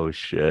 "Oh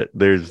shit,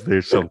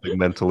 there's something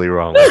mentally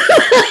wrong with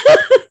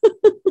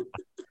you."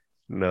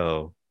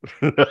 No,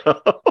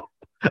 no.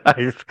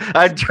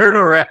 I'd turn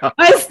around.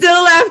 I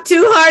still laugh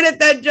too hard at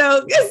that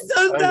joke. It's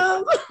so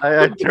dumb.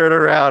 I'd turn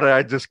around and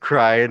I'd just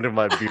cry into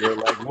my beer,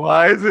 like,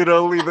 "Why is it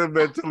only the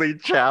mentally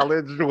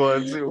challenged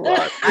ones who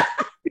watch?"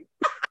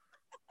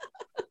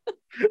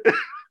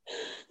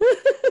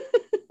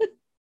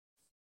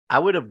 I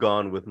would have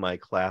gone with my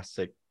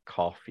classic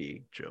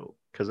coffee joke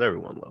because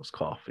everyone loves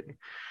coffee.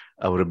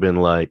 I would have been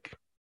like,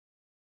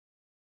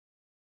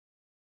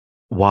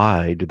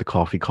 why did the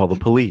coffee call the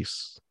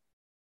police?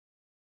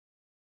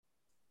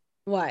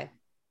 Why?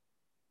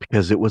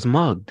 Because it was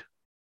mugged.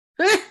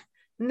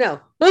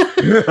 No.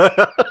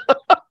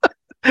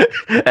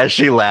 As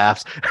she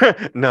laughs,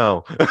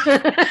 no.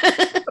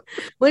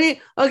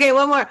 Okay,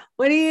 one more.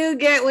 What do you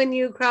get when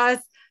you cross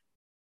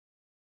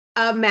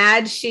a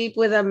mad sheep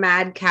with a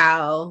mad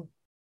cow?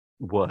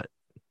 What?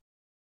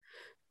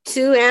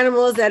 Two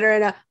animals that are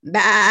in a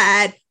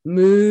bad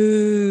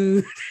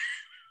mood.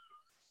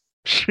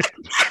 What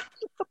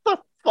the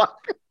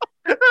fuck?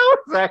 That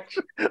was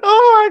actually,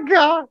 oh my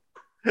God.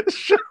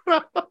 Shut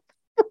up.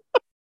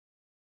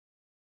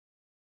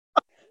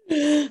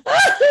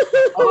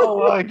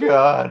 Oh my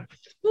God.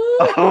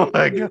 Oh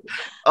my God.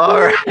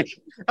 All right.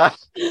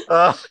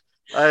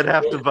 I'd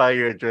have to buy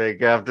you a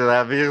drink after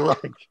that. Being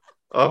like,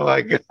 oh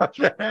my God,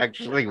 that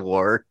actually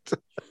worked.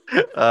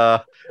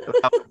 That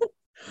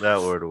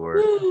would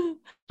work.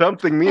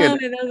 Something me and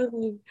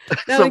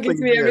that one gets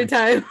me every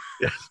time.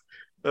 Yes.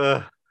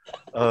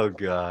 Oh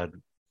God.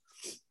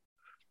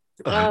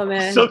 Oh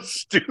man. So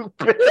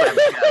stupid.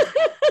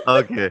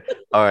 Okay.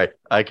 All right.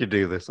 I could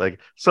do this. Like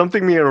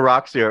something me and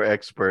Roxy are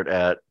expert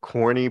at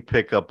corny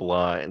pickup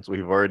lines.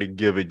 We've already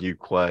given you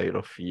quite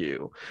a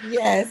few.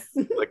 Yes.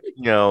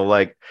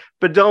 Like,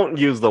 but don't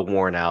use the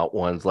worn out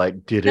ones.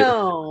 Like, did it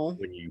hurt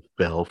when you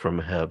fell from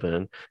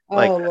heaven?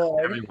 Like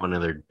Lord. everyone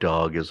and their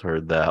dog has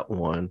heard that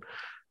one.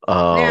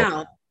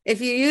 Now,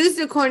 if you used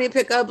a corny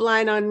pickup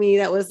line on me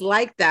that was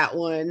like that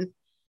one,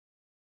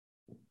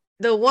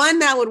 the one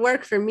that would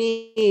work for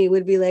me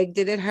would be like,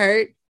 did it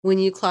hurt when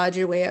you clawed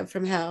your way up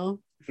from hell?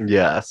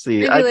 Yeah,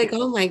 see, I'd be like,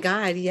 oh my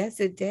God,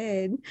 yes, it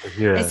did.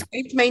 Yeah. I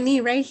scraped my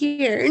knee right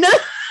here. No.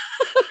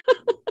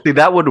 See,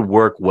 that would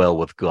work well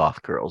with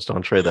goth girls.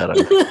 Don't try that on.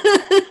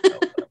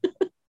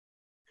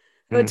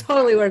 It would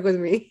totally work with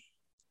me.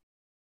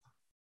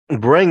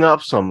 Bring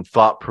up some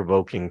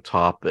thought-provoking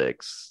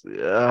topics.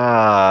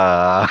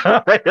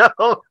 I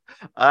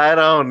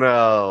don't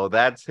know.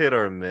 That's hit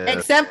or miss.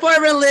 Except for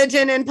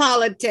religion and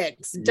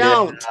politics.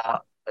 Don't.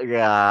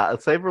 Yeah.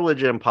 Say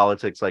religion and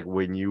politics, like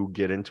when you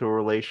get into a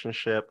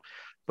relationship,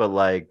 but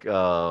like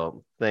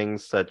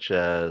things such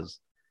as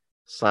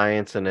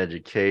science and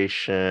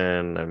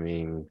education. I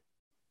mean,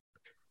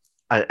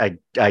 I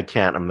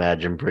can't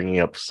imagine bringing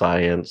up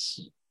science,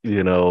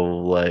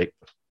 like,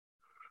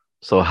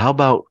 so how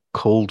about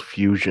cold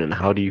fusion?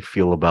 How do you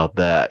feel about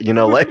that?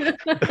 Like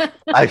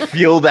I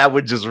feel that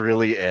would just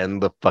really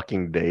end the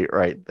fucking date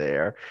right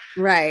there.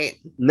 Right.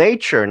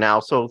 Nature now.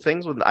 So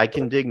things with I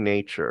can dig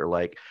nature.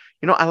 Like,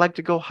 I like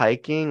to go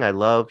hiking. I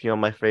love,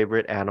 my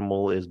favorite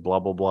animal is blah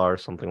blah blah or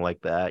something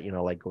like that.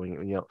 Like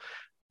going,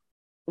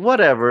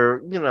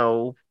 whatever,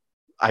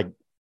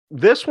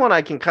 this one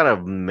I can kind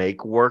of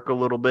make work a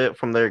little bit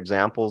from their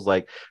examples,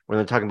 like when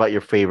they're talking about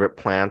your favorite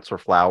plants or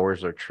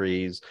flowers or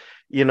trees.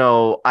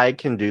 I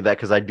can do that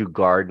because I do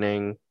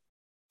gardening.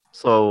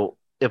 So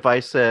if I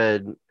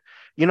said,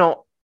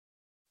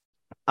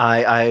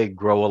 I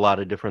grow a lot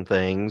of different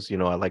things. I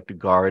like to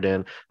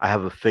garden. I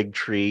have a fig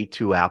tree,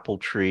 2 apple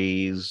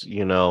trees.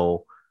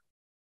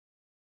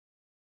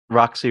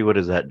 Roxy, what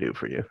does that do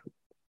for you?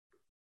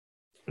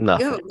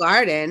 Nothing. You have a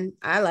garden.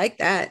 I like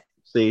that.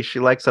 See, she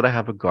likes that I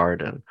have a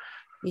garden.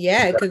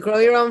 Yeah, it could grow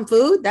your own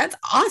food. That's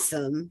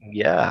awesome.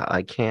 Yeah,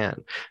 I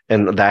can.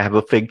 And I have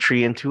a fig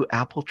tree and 2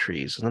 apple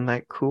trees. Isn't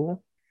that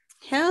cool?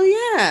 Hell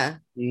yeah.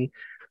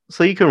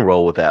 So you can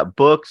roll with that.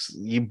 Books,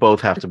 you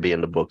both have to be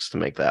into books to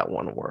make that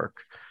one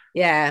work.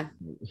 Yeah.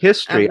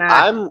 History,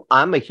 I'm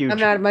a huge... I'm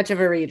not much of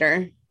a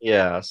reader.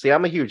 Yeah. See,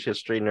 I'm a huge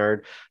history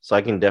nerd, so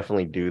I can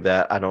definitely do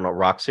that. I don't know,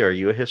 Roxy, are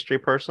you a history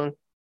person?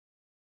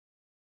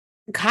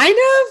 Kind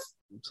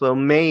of. So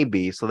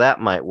maybe, so that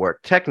might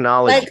work.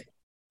 Technology. Like,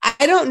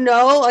 I don't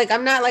know. Like,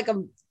 I'm not like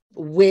a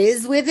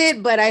whiz with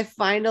it, but I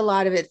find a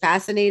lot of it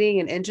fascinating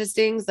and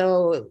interesting.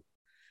 So,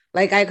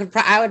 like, I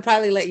would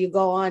probably let you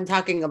go on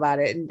talking about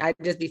it, and I'd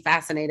just be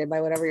fascinated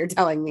by whatever you're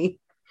telling me.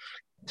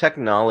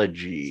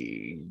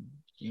 Technology.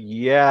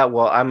 Yeah,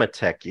 well, I'm a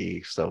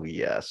techie, so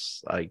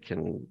yes, I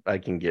can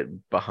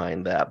get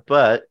behind that.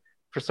 But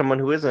for someone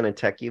who isn't a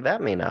techie,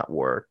 that may not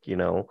work, you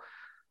know.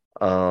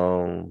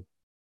 Um,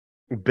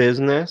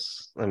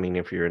 business, I mean,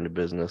 if you're into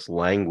business,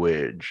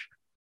 language,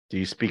 do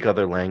you speak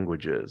other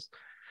languages?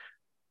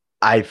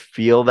 I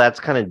feel that's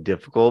kind of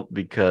difficult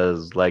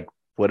because, like,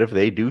 what if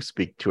they do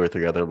speak two or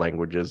three other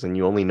languages and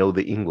you only know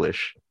the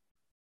English?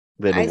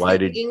 Then I why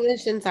speak did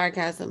English and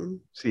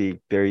sarcasm. see?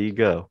 There you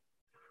go.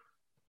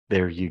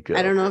 There you I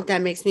go. don't know if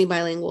that makes me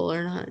bilingual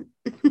or not.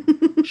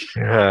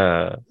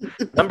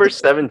 Number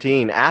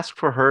 17, ask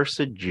for her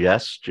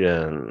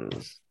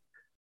suggestions.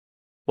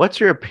 What's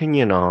your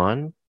opinion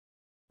on?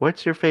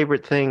 What's your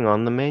favorite thing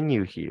on the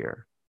menu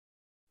here?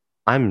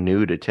 I'm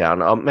new to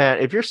town. Oh man,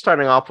 if you're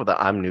starting off with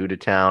a I'm new to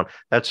town,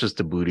 that's just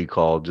a booty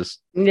call.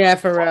 Just Yeah,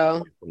 for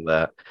real. from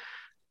that.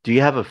 Do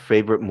you have a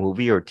favorite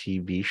movie or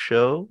TV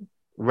show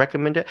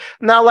recommended?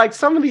 Now, like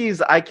some of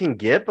these I can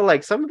get, but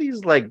like some of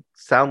these like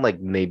sound like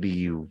maybe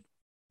you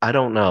I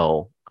don't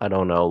know. I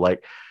don't know.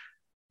 Like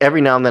every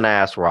now and then I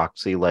ask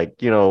Roxy,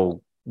 like,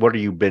 what are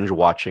you binge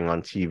watching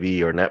on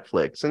TV or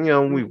Netflix?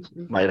 And we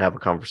Mhm. might have a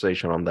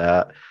conversation on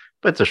that,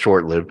 but it's a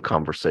short-lived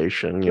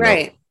conversation.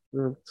 Right.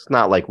 It's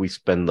not like we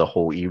spend the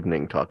whole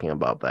evening talking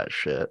about that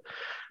shit.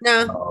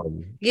 No,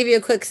 Um, give you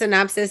a quick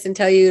synopsis and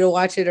tell you to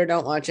watch it or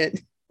don't watch it.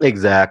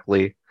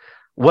 exactly.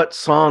 What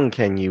song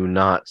can you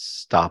not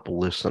stop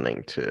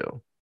listening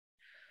to?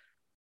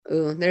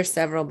 Ooh, there's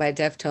several by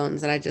Deftones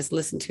that I just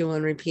listen to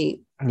on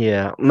repeat.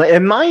 Yeah,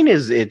 and mine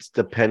is it's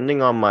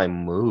depending on my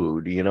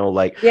mood,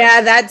 like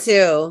Yeah, that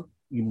too.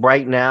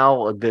 right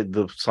now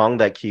the song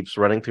that keeps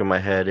running through my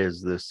head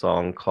is this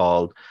song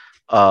called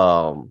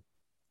um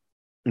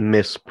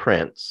Miss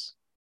Prince.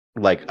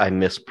 Like I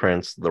miss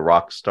Prince, the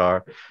rock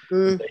star.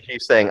 Mm.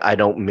 He's saying I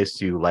don't miss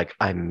you like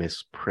I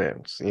miss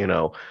Prince.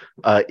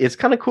 It's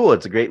kind of cool.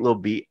 It's a great little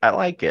beat. I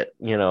like it.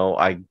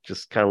 I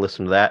just kind of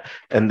listen to that.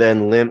 And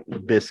then Limp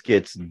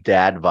Bizkit's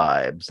Dad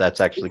Vibes. That's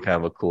actually kind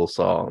of a cool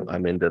song.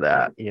 I'm into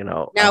that.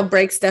 Now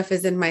break stuff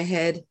is in my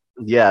head.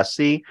 Yeah,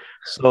 see,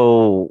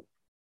 so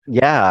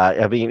yeah,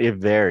 I mean it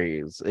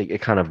varies.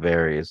 It kind of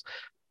varies.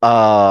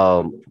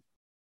 Um,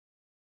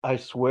 I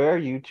swear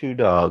you two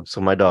dogs, so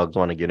my dogs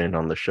want to get in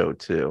on the show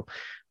too.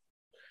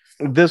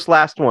 This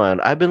last one,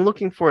 I've been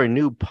looking for a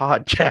new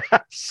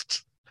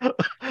podcast.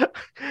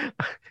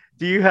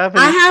 Do you have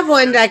I any? have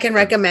one that I can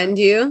recommend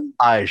you.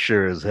 I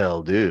sure as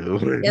hell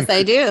do. Yes,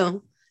 I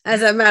do.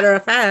 As a matter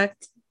of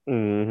fact.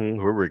 We're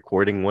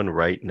recording one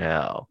right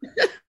now.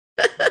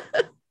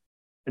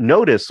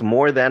 Notice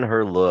more than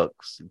her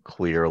looks,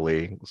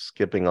 clearly.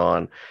 Skipping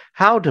on.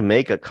 How to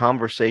make a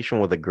conversation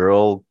with a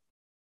girl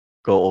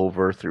go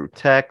over through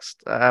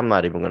text. I'm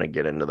not even going to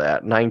get into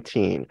that.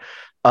 19.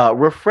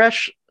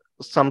 Refresh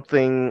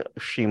something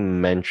she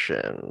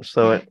mentioned.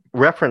 So it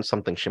reference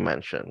something she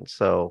mentioned.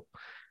 So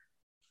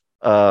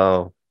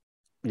uh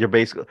you're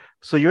basically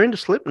you're into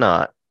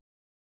Slipknot.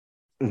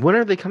 When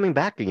are they coming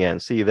back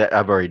again? See that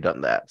I've already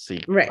done that.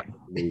 See, Right.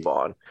 move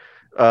on.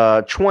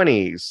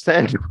 20.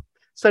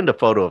 Send a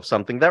photo of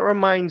something that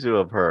reminds you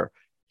of her.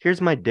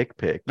 Here's my dick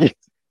pic.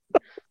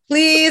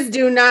 Please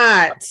do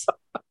not.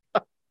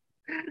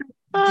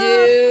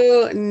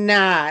 Do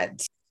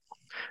not.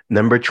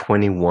 Number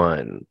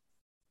 21.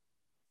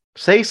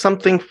 Say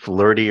something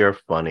flirty or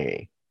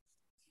funny.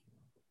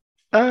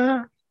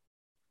 Uh,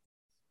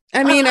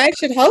 I mean, I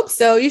should hope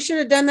so. You should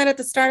have done that at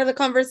the start of the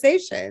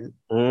conversation.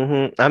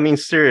 I mean,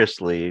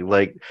 seriously,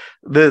 like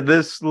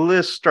this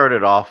list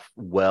started off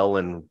well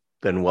and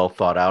then well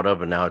thought out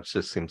of, and now it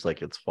just seems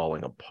like it's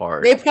falling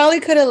apart. They probably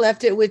could have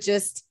left it with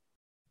just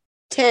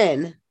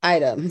 10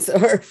 items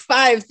or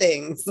 5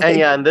 things. And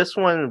yeah, and this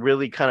one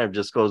really kind of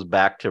just goes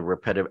back to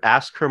repetitive.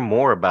 Ask her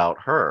more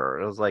about her.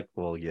 It was like,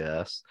 well,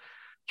 yes.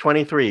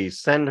 23,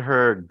 send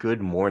her good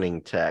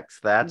morning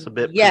text. That's a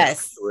bit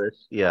Yes.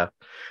 yeah.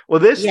 Well,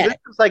 this Yes.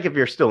 is like if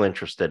you're still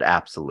interested,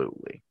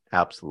 absolutely.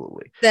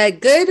 Absolutely. The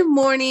good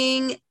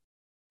morning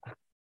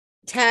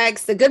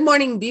tags, the good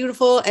morning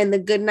beautiful and the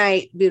good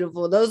night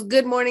beautiful. Those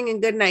good morning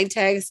and good night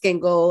tags can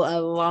go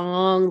a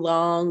long,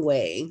 long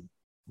way.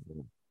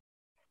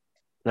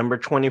 Number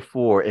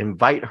 24,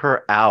 invite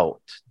her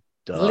out.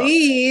 Duh.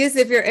 Please,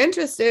 if you're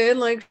interested,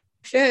 like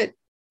shit.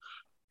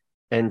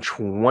 And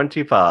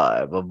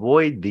 25,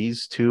 avoid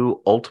these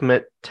two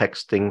ultimate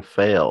texting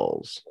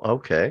fails.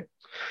 Okay.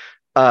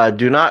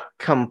 Do not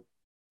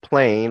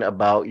complain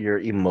about your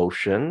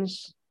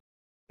emotions,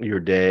 your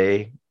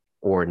day,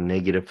 or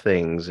negative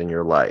things in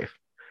your life.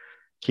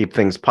 Keep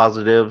things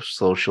positive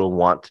so she'll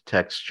want to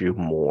text you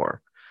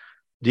more.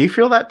 Do you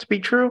feel that to be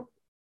true?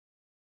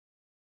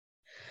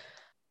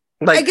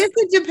 I Like, guess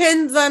it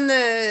depends on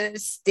the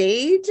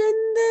stage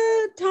and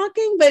the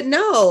talking, but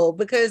no,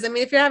 because I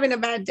mean, if you're having a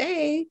bad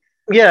day,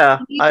 yeah,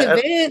 you need to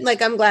vent.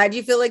 Like, I'm glad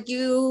you feel like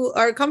you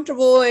are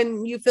comfortable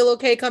and you feel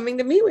okay coming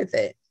to me with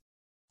it.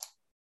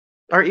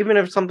 or even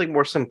if something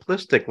more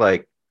simplistic,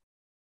 like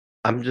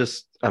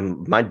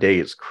my day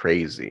is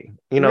crazy.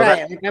 That.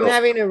 Right. Like, I'm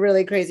having a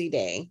really crazy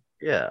day.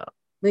 Yeah.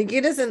 Like,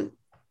 it doesn't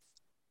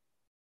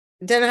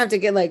have to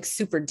get like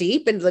super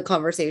deep into the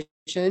conversation.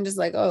 Just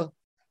like, oh,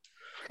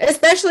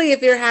 especially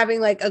if you're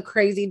having like a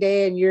crazy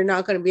day and you're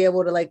not going to be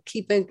able to like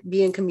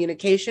be in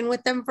communication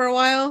with them for a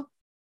while.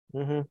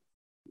 Hmm.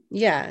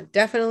 Yeah,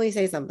 definitely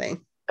say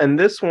something. And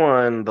this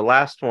one, the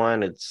last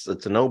one, it's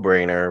a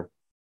no-brainer,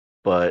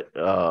 but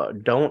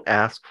don't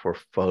ask for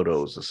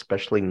photos,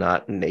 especially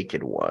not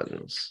naked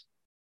ones.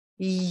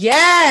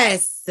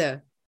 Yes.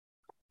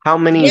 How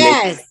many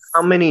Yes.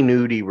 how many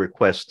nudie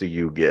requests do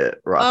you get,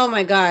 Oh Roxy?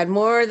 my God.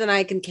 More than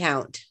I can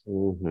count.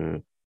 Hmm.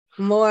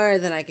 More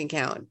than I can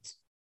count.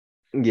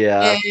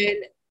 Yeah. And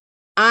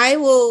I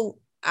will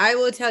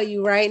tell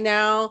you right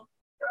now,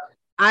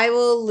 I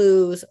will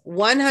lose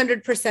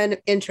 100%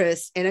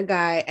 interest in a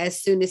guy as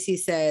soon as he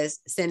says,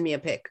 send me a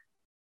pic.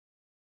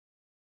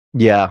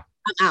 Yeah.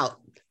 I'm out.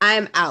 I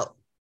am out.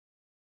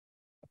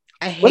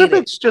 I What if hate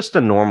it. it's just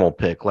a normal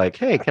pic? Like,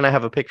 hey, can I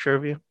have a picture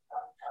of you?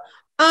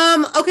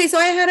 Okay, so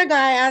I had a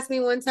guy ask me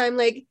one time,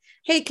 like,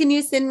 hey, can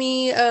you send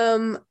me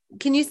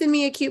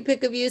a cute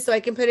pic of you so I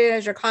can put it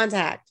as your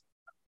contact?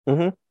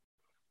 Hmm.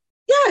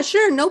 Yeah,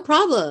 sure, no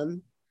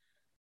problem.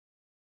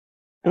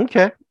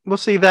 Okay. We'll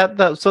see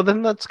that. So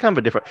then that's kind of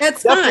a different.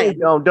 That's Definitely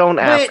fine. don't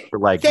ask But for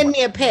like send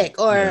me a pic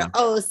or yeah.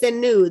 oh, send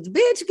nudes.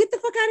 Bitch, get the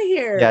fuck out of Yeah,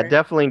 here.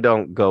 definitely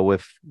don't go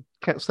with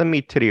send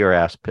me titty or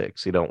ass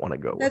pics. You don't want to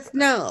go with That's that.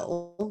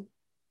 no.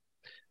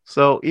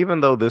 So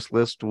even though this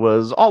list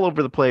was all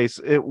over the place,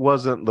 it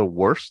wasn't the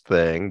worst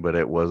thing, but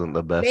it wasn't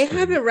the They best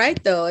have thing. it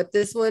right though. At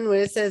this one, when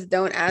it says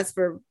don't ask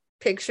for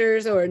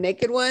pictures or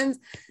naked ones,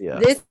 Yeah.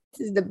 this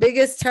is the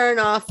biggest turn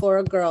off for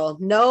a girl.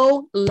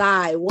 No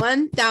lie.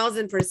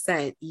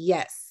 1000%.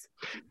 Yes.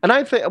 And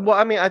I think, well,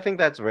 I mean, I think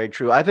that's very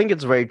true. I think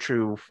it's very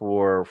true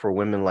for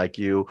women like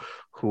you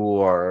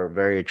who are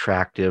very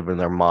attractive and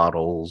they're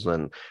models,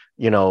 and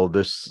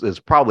this is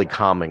probably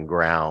common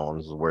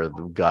grounds where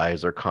the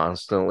guys are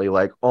constantly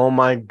like, "Oh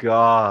my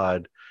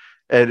God."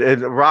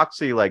 And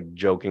Roxy like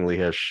jokingly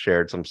has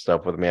shared some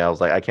stuff with me. I was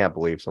like, I can't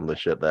believe some of the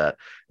shit that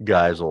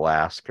guys will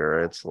ask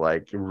her. It's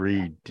like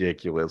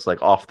ridiculous,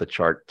 like off the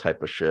chart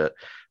type of shit.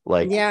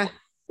 Like Yeah.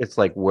 it's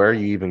like, where are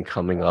you even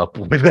coming up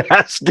with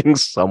asking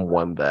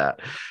someone that?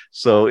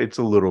 So it's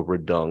a little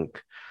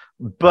redundant.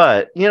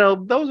 But,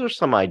 those are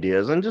some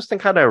ideas. And just to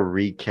kind of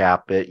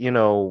recap it,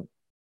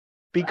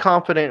 be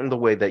confident in the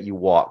way that you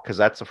walk, because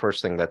that's the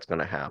first thing that's going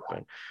to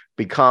happen.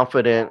 Be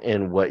confident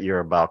in what you're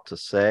about to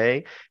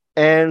say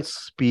and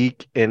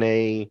speak in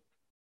a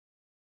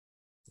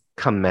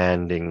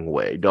commanding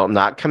way. Don't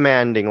not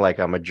commanding like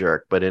I'm a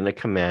jerk, but in a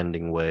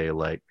commanding way,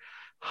 like,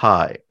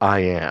 hi, I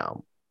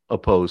am,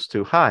 opposed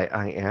to hi,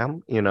 I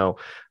am,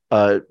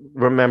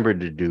 remember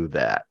to do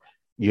that.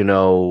 You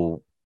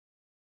know,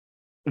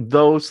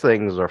 those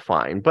things are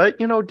fine. But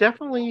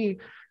definitely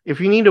if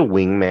you need a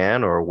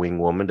wingman or a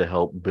wingwoman to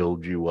help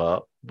build you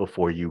up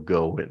before you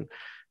go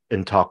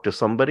and talk to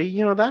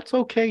somebody, that's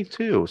okay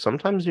too.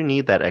 Sometimes you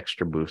need that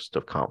extra boost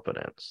of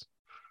confidence.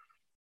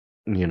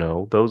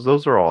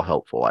 Those are all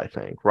helpful, I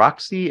think.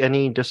 Roxy,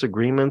 any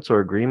disagreements or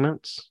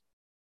agreements?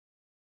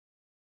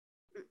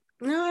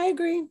 No, I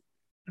agree.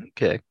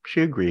 Okay,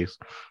 she agrees.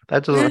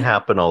 That doesn't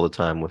happen all the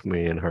time with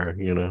me and her.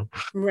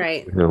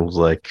 Right. It was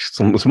like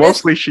Just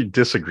mostly she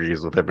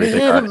disagrees with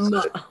everything I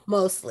say.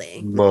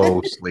 mostly.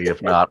 Mostly,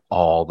 if not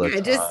all the Yeah,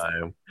 just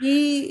time.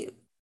 be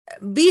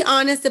be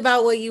honest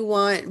about what you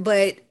want,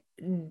 but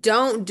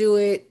don't do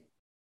it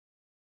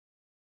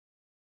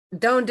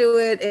don't do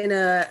it in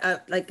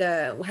a like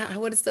a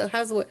what is the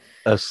how's what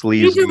A be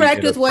sleazy,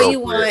 direct with what you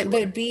inappropriate want,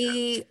 way. but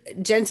be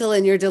gentle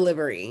in your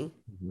delivery.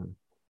 Mhm.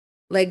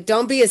 Like,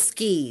 don't be a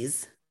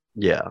skis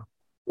Yeah.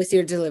 with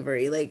your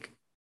delivery. Like,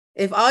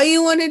 if all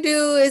you want to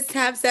do is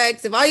have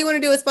sex, if all you want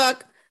to do is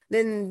fuck,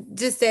 then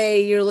just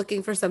say you're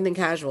looking for something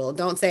casual.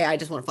 Don't say I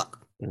just want to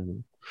fuck.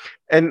 Mhm.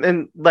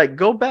 And like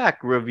go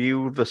back,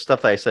 review the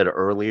stuff that I said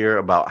earlier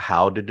about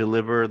how to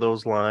deliver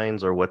those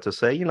lines or what to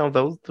say.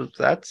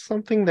 That's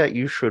something that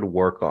you should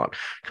work on,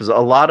 because a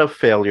lot of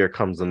failure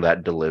comes in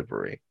that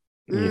delivery.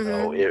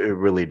 Mm-hmm. It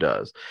really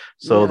does.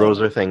 So Really.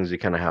 those are things you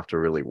kind of have to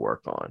really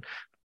work on.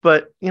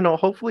 But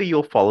hopefully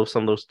you'll follow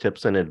some of those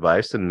tips and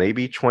advice, and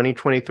maybe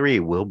 2023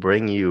 will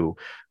bring you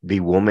the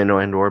woman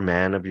and or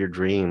man of your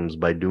dreams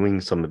by doing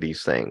some of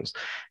these things.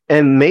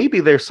 And maybe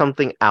there's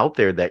something out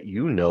there that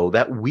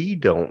that we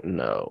don't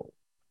know.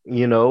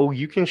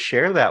 You can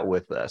share that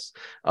with us.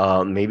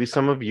 Maybe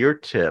some of your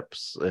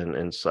tips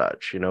and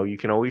such. You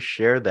can always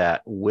share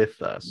that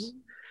with us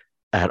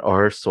at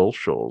our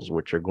socials,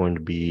 which are going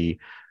to be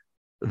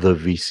the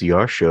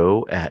VCR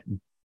show at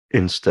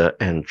Insta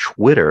and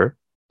Twitter,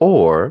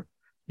 or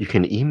you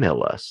can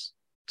email us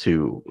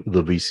to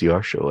the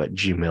VCR show at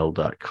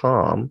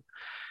gmail.com.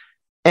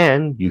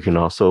 And you can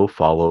also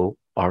follow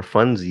our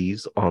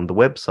funsies on the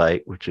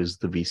website, which is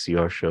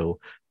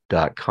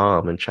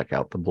thevcrshow.com, and check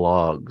out the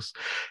blogs.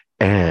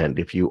 And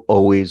if you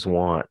always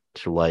want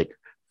to like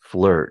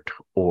flirt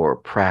or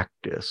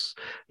practice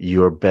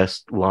your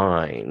best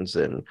lines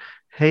and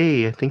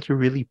hey, I think you're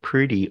really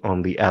pretty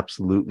on the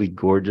absolutely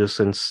gorgeous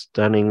and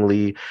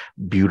stunningly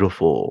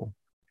beautiful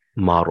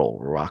model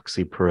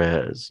Roxy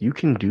Perez, you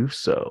can do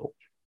so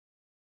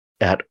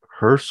at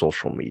her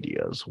social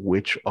medias,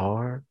 which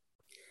are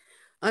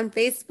on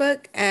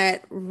Facebook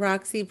at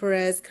Roxy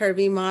Perez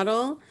Curvy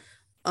Model,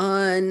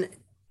 on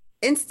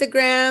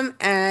Instagram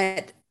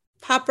at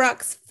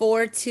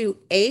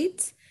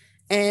PopRocks428,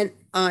 and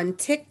on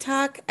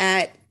TikTok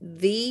at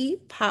The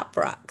Pop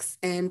Rocks.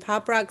 And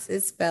Pop Rocks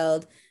is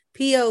spelled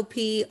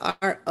POPROXX.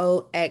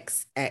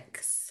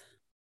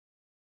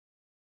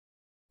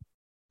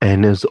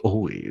 And as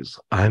always,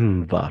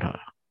 I'm Vara.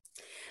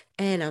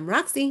 And I'm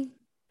Roxy.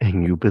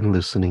 And you've been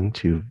listening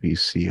to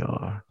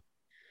VCR.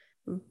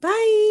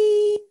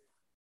 Bye.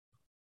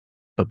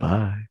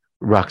 Bye-bye.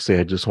 Roxy,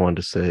 I just wanted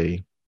to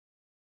say,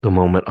 the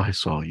moment I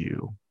saw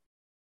you,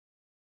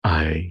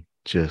 I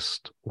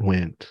just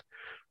went,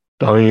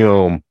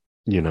 damn,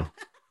 you know.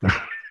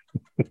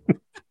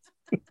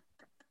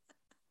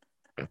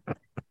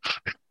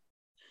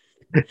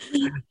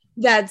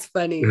 That's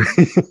funny.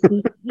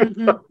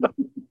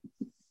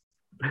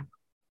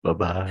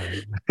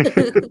 Bye-bye.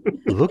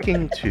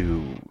 Looking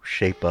to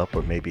shape up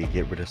or maybe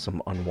get rid of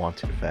some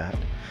unwanted fat?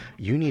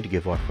 You need to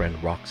give our friend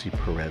Roxy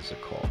Perez a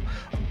call.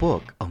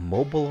 Book a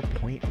mobile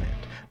appointment.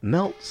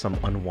 Melt some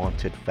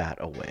unwanted fat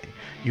away.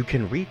 You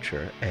can reach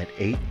her at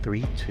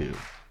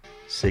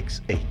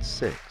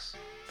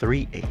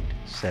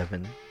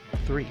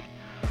 832-686-3873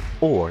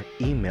 or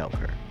email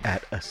her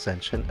at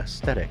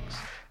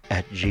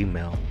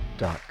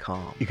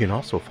ascensionaesthetics@gmail.com. You can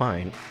also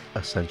find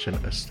Ascension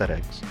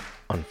Aesthetics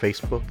on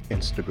Facebook,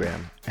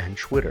 Instagram, and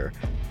Twitter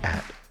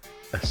at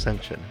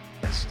Ascension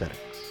Aesthetics.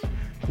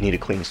 Need a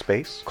clean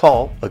space?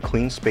 Call A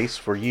Clean Space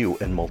for You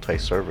in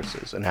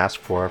Multi-Services and ask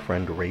for our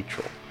friend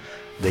Rachel.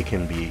 They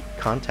can be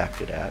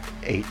contacted at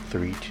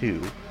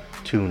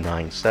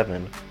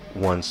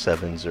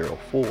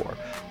 832-297-1704,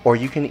 or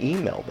you can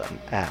email them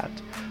at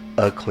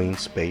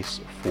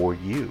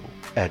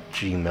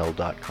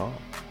acleanspaceforyou@gmail.com.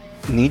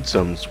 Need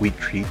some sweet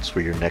treats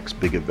for your next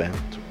big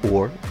event,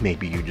 or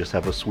maybe you just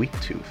have a sweet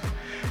tooth?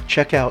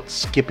 Check out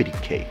Skippity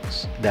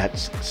Cakes.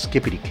 That's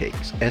Skippity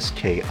Cakes,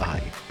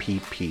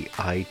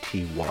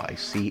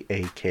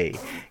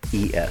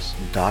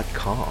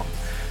 SKIPPITYCAKES.com.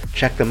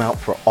 Check them out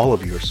for all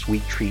of your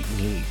sweet treat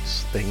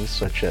needs, things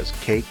such as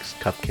cakes,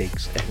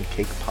 cupcakes, and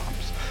cake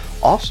pops.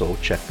 Also,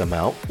 check them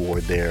out for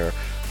their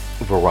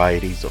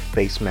varieties of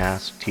face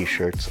masks,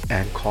 t-shirts,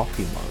 and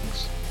coffee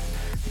mugs.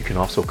 You can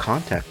also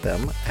contact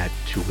them at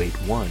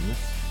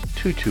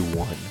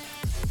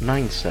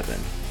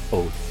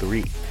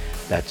 281-221-9703.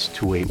 That's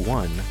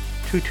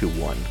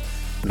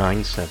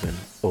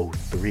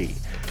 281-221-9703.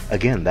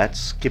 Again, that's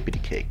Skippity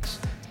Cakes.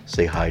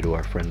 Say hi to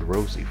our friend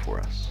Rosie for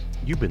us.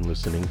 You've been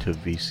listening to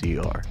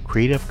VCR,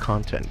 creative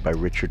content by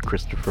Richard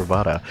Christopher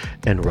Vara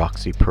and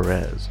Roxy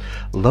Perez.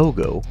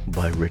 Logo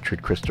by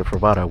Richard Christopher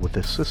Vara with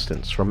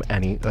assistance from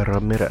Annie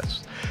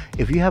Ramirez.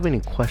 If you have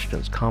any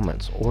questions,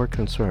 comments, or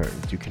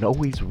concerns, you can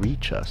always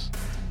reach us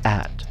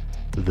at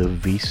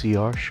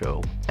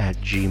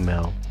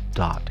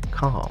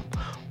thevcrshow@gmail.com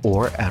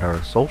or at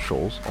our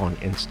socials on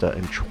Insta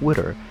and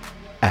Twitter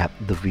at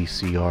The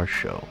VCR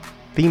Show.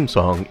 Theme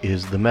song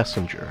is The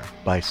Messenger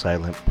by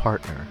Silent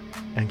Partner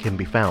and can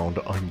be found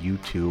on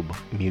YouTube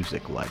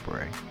Music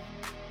Library.